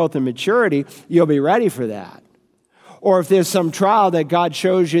spiritual growth and maturity, you'll be ready for that. Or if there's some trial that God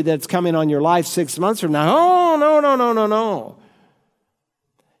shows you that's coming on your life 6 months from now, oh, no.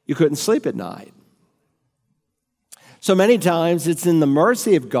 You couldn't sleep at night. So many times it's in the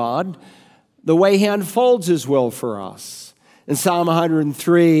mercy of God, the way He unfolds His will for us. In Psalm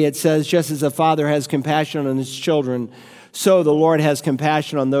 103, it says, just as a father has compassion on his children, so the Lord has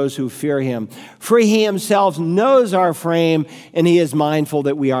compassion on those who fear Him. For He Himself knows our frame, and He is mindful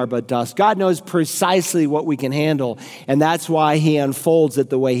that we are but dust. God knows precisely what we can handle, and that's why He unfolds it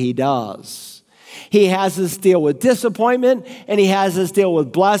the way He does. He has us deal with disappointment, and He has us deal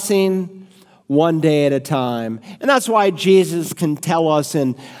with blessing one day at a time. And that's why Jesus can tell us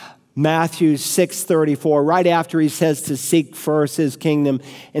in Matthew 6:34, right after He says to seek first His kingdom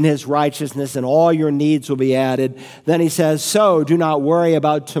and His righteousness, and all your needs will be added. Then He says, so do not worry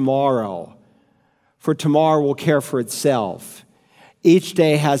about tomorrow, for tomorrow will care for itself. Each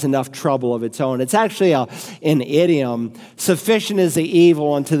day has enough trouble of its own. It's actually an idiom. Sufficient is the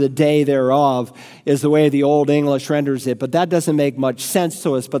evil unto the day thereof is the way the Old English renders it, but that doesn't make much sense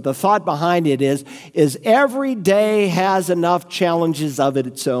to us. But the thought behind it is every day has enough challenges of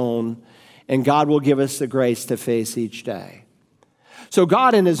its own, and God will give us the grace to face each day. So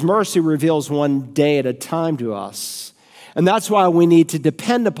God in his mercy reveals one day at a time to us. And that's why we need to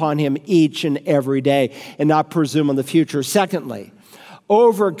depend upon him each and every day and not presume on the future. Secondly,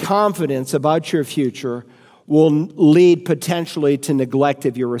 overconfidence about your future will lead potentially to neglect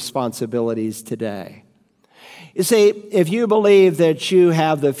of your responsibilities today. You see, if you believe that you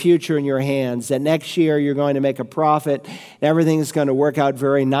have the future in your hands, that next year you're going to make a profit, everything's going to work out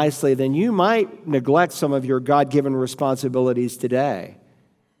very nicely, then you might neglect some of your God-given responsibilities today.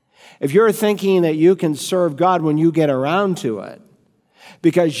 If you're thinking that you can serve God when you get around to it,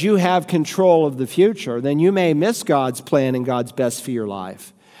 because you have control of the future, then you may miss God's plan and God's best for your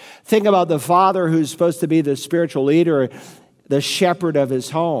life. Think about the father who's supposed to be the spiritual leader, the shepherd of his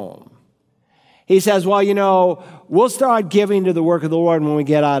home. He says, well, we'll start giving to the work of the Lord when we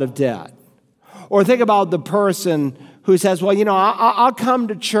get out of debt. Or think about the person who says, I'll come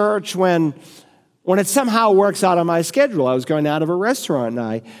to church when it somehow works out on my schedule. I was going out of a restaurant and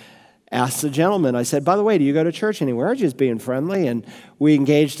I asked the gentleman, I said, by the way, do you go to church anywhere? Just being friendly. And we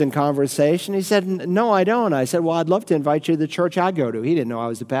engaged in conversation. He said, no, I don't. I said, well, I'd love to invite you to the church I go to. He didn't know I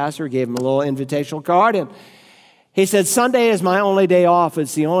was the pastor. Gave him a little invitational card. And he said, Sunday is my only day off.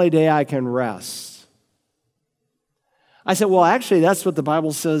 It's the only day I can rest. I said, well, actually, that's what the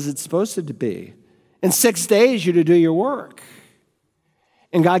Bible says it's supposed to be. In 6 days, you're to do your work.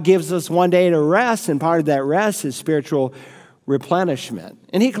 And God gives us one day to rest, and part of that rest is spiritual replenishment.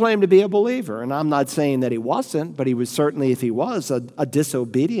 And he claimed to be a believer. And I'm not saying that he wasn't, but he was certainly, if he was, a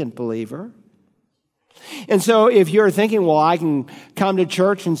disobedient believer. And so if you're thinking, well, I can come to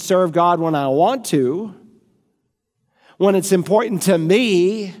church and serve God when I want to, when it's important to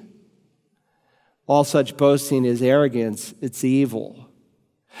me, all such boasting is arrogance. It's evil.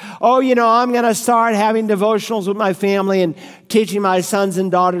 Oh, I'm going to start having devotionals with my family and teaching my sons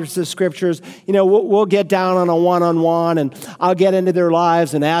and daughters the scriptures. We'll get down on a one-on-one and I'll get into their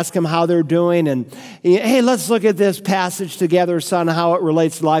lives and ask them how they're doing. And, hey, let's look at this passage together, son, how it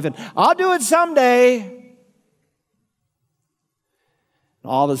relates to life. And I'll do it someday. And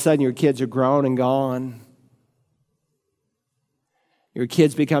all of a sudden, your kids are grown and gone. Your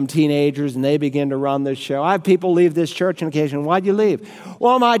kids become teenagers and they begin to run this show. I have people leave this church on occasion. Why'd you leave?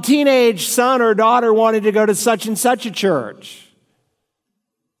 Well, my teenage son or daughter wanted to go to such and such a church.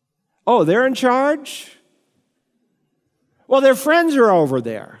 Oh, they're in charge? Well, their friends are over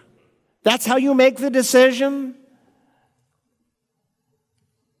there. That's how you make the decision?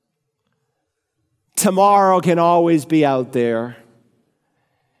 Tomorrow can always be out there.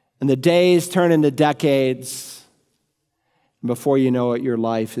 And the days turn into decades. Before you know it, your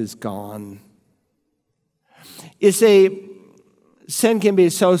life is gone. You see, sin can be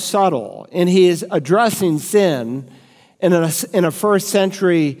so subtle, and he is addressing sin in a first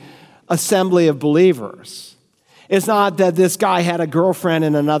century assembly of believers. It's not that this guy had a girlfriend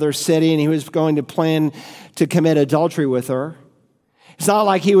in another city and he was going to plan to commit adultery with her. It's not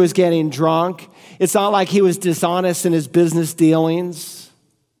like he was getting drunk. It's not like he was dishonest in his business dealings.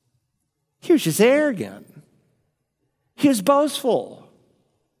 He was just arrogant. He was boastful.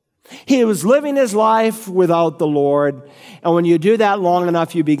 He was living his life without the Lord. And when you do that long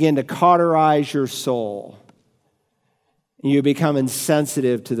enough, you begin to cauterize your soul. And you become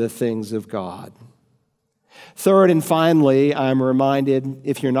insensitive to the things of God. Third and finally, I'm reminded,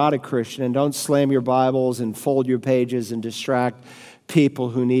 if you're not a Christian, and don't slam your Bibles and fold your pages and distract people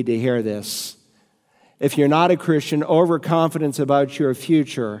who need to hear this. If you're not a Christian, overconfidence about your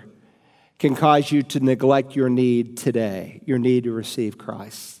future can cause you to neglect your need today, your need to receive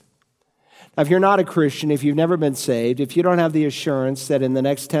Christ. Now, if you're not a Christian, if you've never been saved, if you don't have the assurance that in the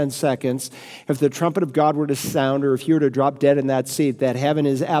next 10 seconds, if the trumpet of God were to sound or if you were to drop dead in that seat, that heaven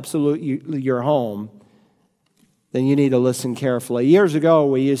is absolutely your home, then you need to listen carefully. Years ago,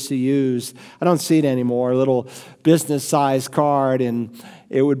 we used to use, I don't see it anymore, a little business-sized card, and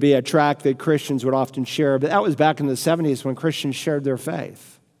it would be a tract that Christians would often share. But that was back in the 70s when Christians shared their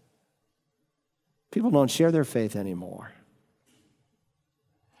faith. People don't share their faith anymore.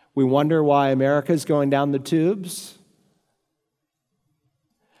 We wonder why America is going down the tubes.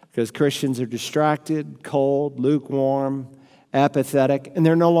 Because Christians are distracted, cold, lukewarm, apathetic, and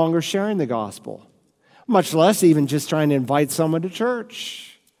they're no longer sharing the gospel. Much less even just trying to invite someone to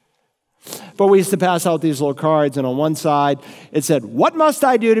church. But we used to pass out these little cards, and on one side it said, "What must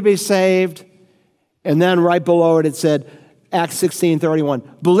I do to be saved?" And then right below it, it said, Acts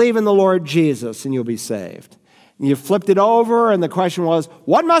 16:31, believe in the Lord Jesus and you'll be saved. And you flipped it over and the question was,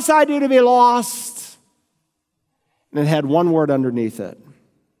 what must I do to be lost? And it had one word underneath it,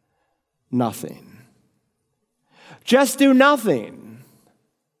 nothing. Just do nothing.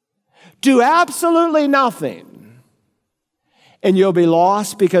 Do absolutely nothing. And you'll be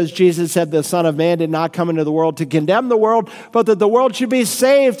lost, because Jesus said the Son of Man did not come into the world to condemn the world, but that the world should be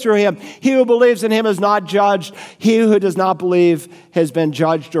saved through him. He who believes in him is not judged. He who does not believe has been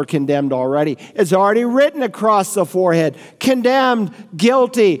judged or condemned already. It's already written across the forehead. Condemned,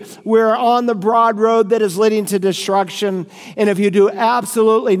 guilty. We're on the broad road that is leading to destruction. And if you do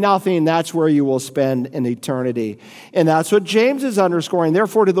absolutely nothing, that's where you will spend an eternity. And that's what James is underscoring.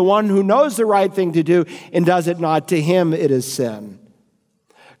 Therefore, to the one who knows the right thing to do and does it not, to him it is sin.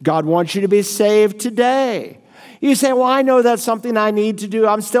 God wants you to be saved today. You say, well, I know that's something I need to do.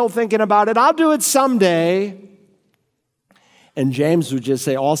 I'm still thinking about it. I'll do it someday. And James would just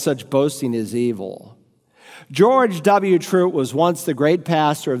say, all such boasting is evil. George W. Truett was once the great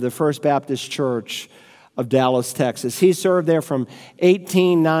pastor of the First Baptist Church of Dallas, Texas. He served there from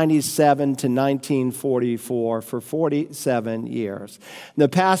 1897 to 1944 for 47 years. The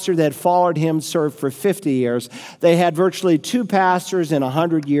pastor that followed him served for 50 years. They had virtually 2 pastors in a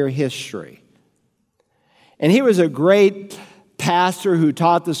 100-year history. And he was a great pastor who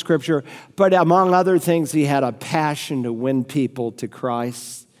taught the Scripture, but among other things, he had a passion to win people to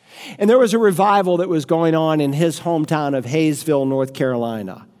Christ. And there was a revival that was going on in his hometown of Hayesville, North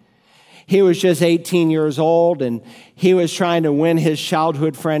Carolina. He was just 18 years old, and he was trying to win his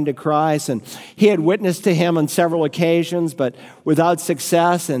childhood friend to Christ. And he had witnessed to him on several occasions, but without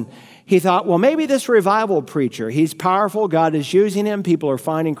success. And he thought, well, maybe this revival preacher, he's powerful. God is using him. People are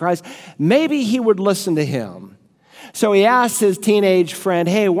finding Christ. Maybe he would listen to him. So he asked his teenage friend,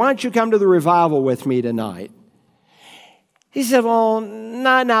 hey, why don't you come to the revival with me tonight? He said, well,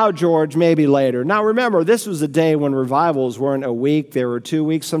 not now, George, maybe later. Now, remember, this was a day when revivals weren't a week. They were 2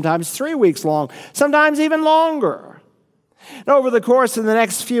 weeks, sometimes 3 weeks long, sometimes even longer. And over the course of the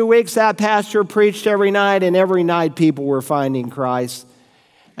next few weeks, that pastor preached every night, and every night people were finding Christ.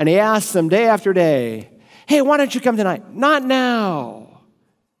 And he asked them day after day, hey, why don't you come tonight? Not now,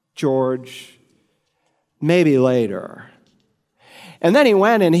 George, maybe later. And then he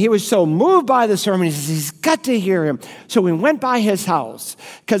went, and he was so moved by the sermon, he says, he's got to hear him. So we went by his house,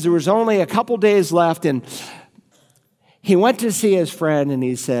 because there was only a couple days left, and he went to see his friend, and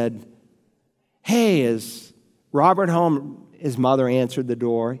he said, hey, is Robert home? His mother answered the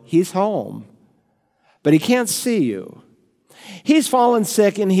door. He's home, but he can't see you. He's fallen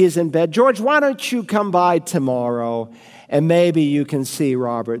sick, and he's in bed. George, why don't you come by tomorrow, and maybe you can see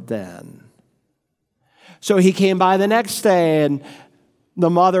Robert then. So he came by the next day, and the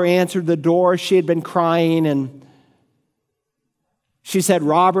mother answered the door. She had been crying, and she said,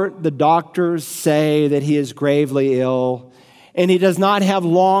 Robert, the doctors say that he is gravely ill, and he does not have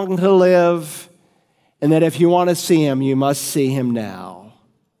long to live, and that if you want to see him, you must see him now.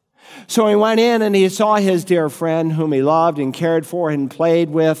 So he went in, and he saw his dear friend whom he loved and cared for and played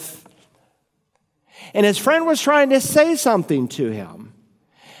with. And his friend was trying to say something to him.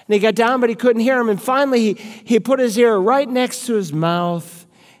 And he got down, but he couldn't hear him. And finally, he put his ear right next to his mouth.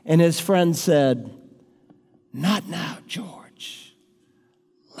 And his friend said, not now, George.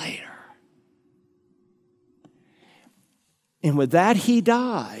 Later. And with that, he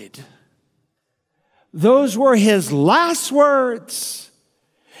died. Those were his last words.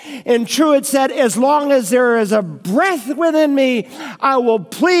 And Truett said, as long as there is a breath within me, I will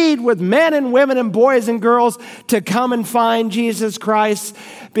plead with men and women and boys and girls to come and find Jesus Christ,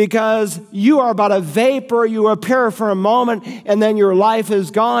 because you are but a vapor. You appear for a moment, and then your life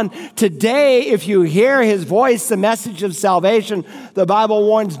is gone. Today, if you hear his voice, the message of salvation, the Bible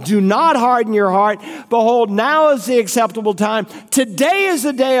warns, do not harden your heart. Behold, now is the acceptable time. Today is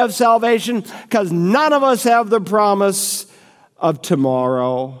the day of salvation, because none of us have the promise of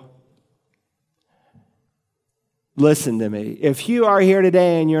tomorrow. Listen to me. If you are here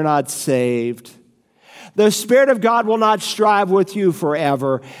today and you're not saved, the Spirit of God will not strive with you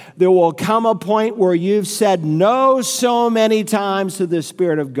forever. There will come a point where you've said no so many times to the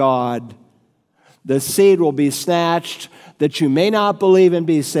Spirit of God. The seed will be snatched that you may not believe and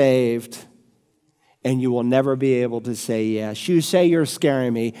be saved, and you will never be able to say yes. You say you're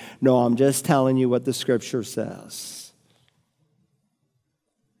scaring me. No, I'm just telling you what the Scripture says.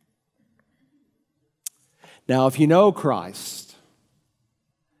 Now, if you know Christ,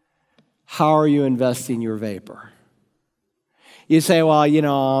 how are you investing your vapor? You say, well,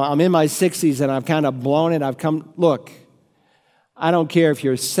 I'm in my 60s and I've kind of blown it. Look, I don't care if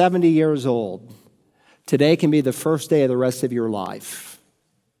you're 70 years old. Today can be the first day of the rest of your life.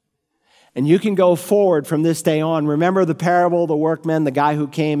 And you can go forward from this day on. Remember the parable of the workmen, the guy who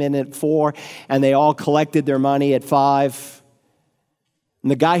came in at 4 and they all collected their money at 5?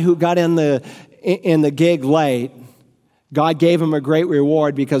 And the guy who got in the gig late, God gave him a great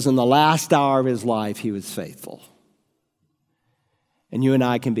reward because in the last hour of his life, he was faithful. And you and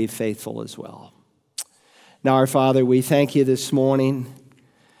I can be faithful as well. Now, our Father, we thank you this morning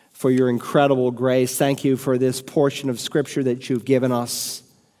for your incredible grace. Thank you for this portion of Scripture that you've given us.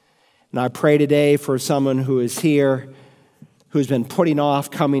 And I pray today for someone who is here, who's been putting off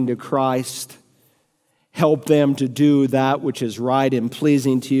coming to Christ. Help them to do that which is right and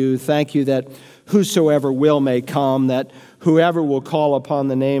pleasing to you. Thank you that whosoever will may come, that whoever will call upon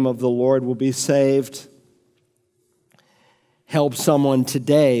the name of the Lord will be saved. Help someone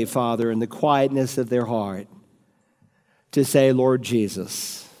today, Father, in the quietness of their heart, to say, Lord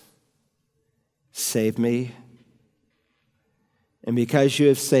Jesus, save me. And because you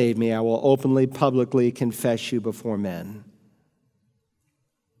have saved me, I will openly, publicly confess you before men.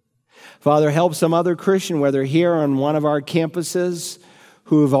 Father, help some other Christian, whether here on one of our campuses,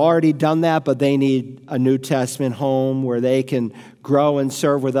 who have already done that, but they need a New Testament home where they can grow and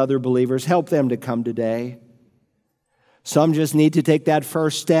serve with other believers. Help them to come today. Some just need to take that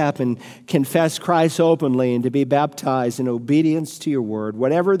first step and confess Christ openly and to be baptized in obedience to your word.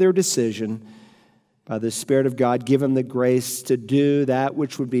 Whatever their decision, by the Spirit of God, give them the grace to do that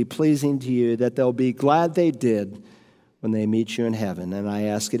which would be pleasing to you, that they'll be glad they did when they meet you in heaven. And I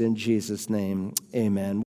ask it in Jesus' name, amen.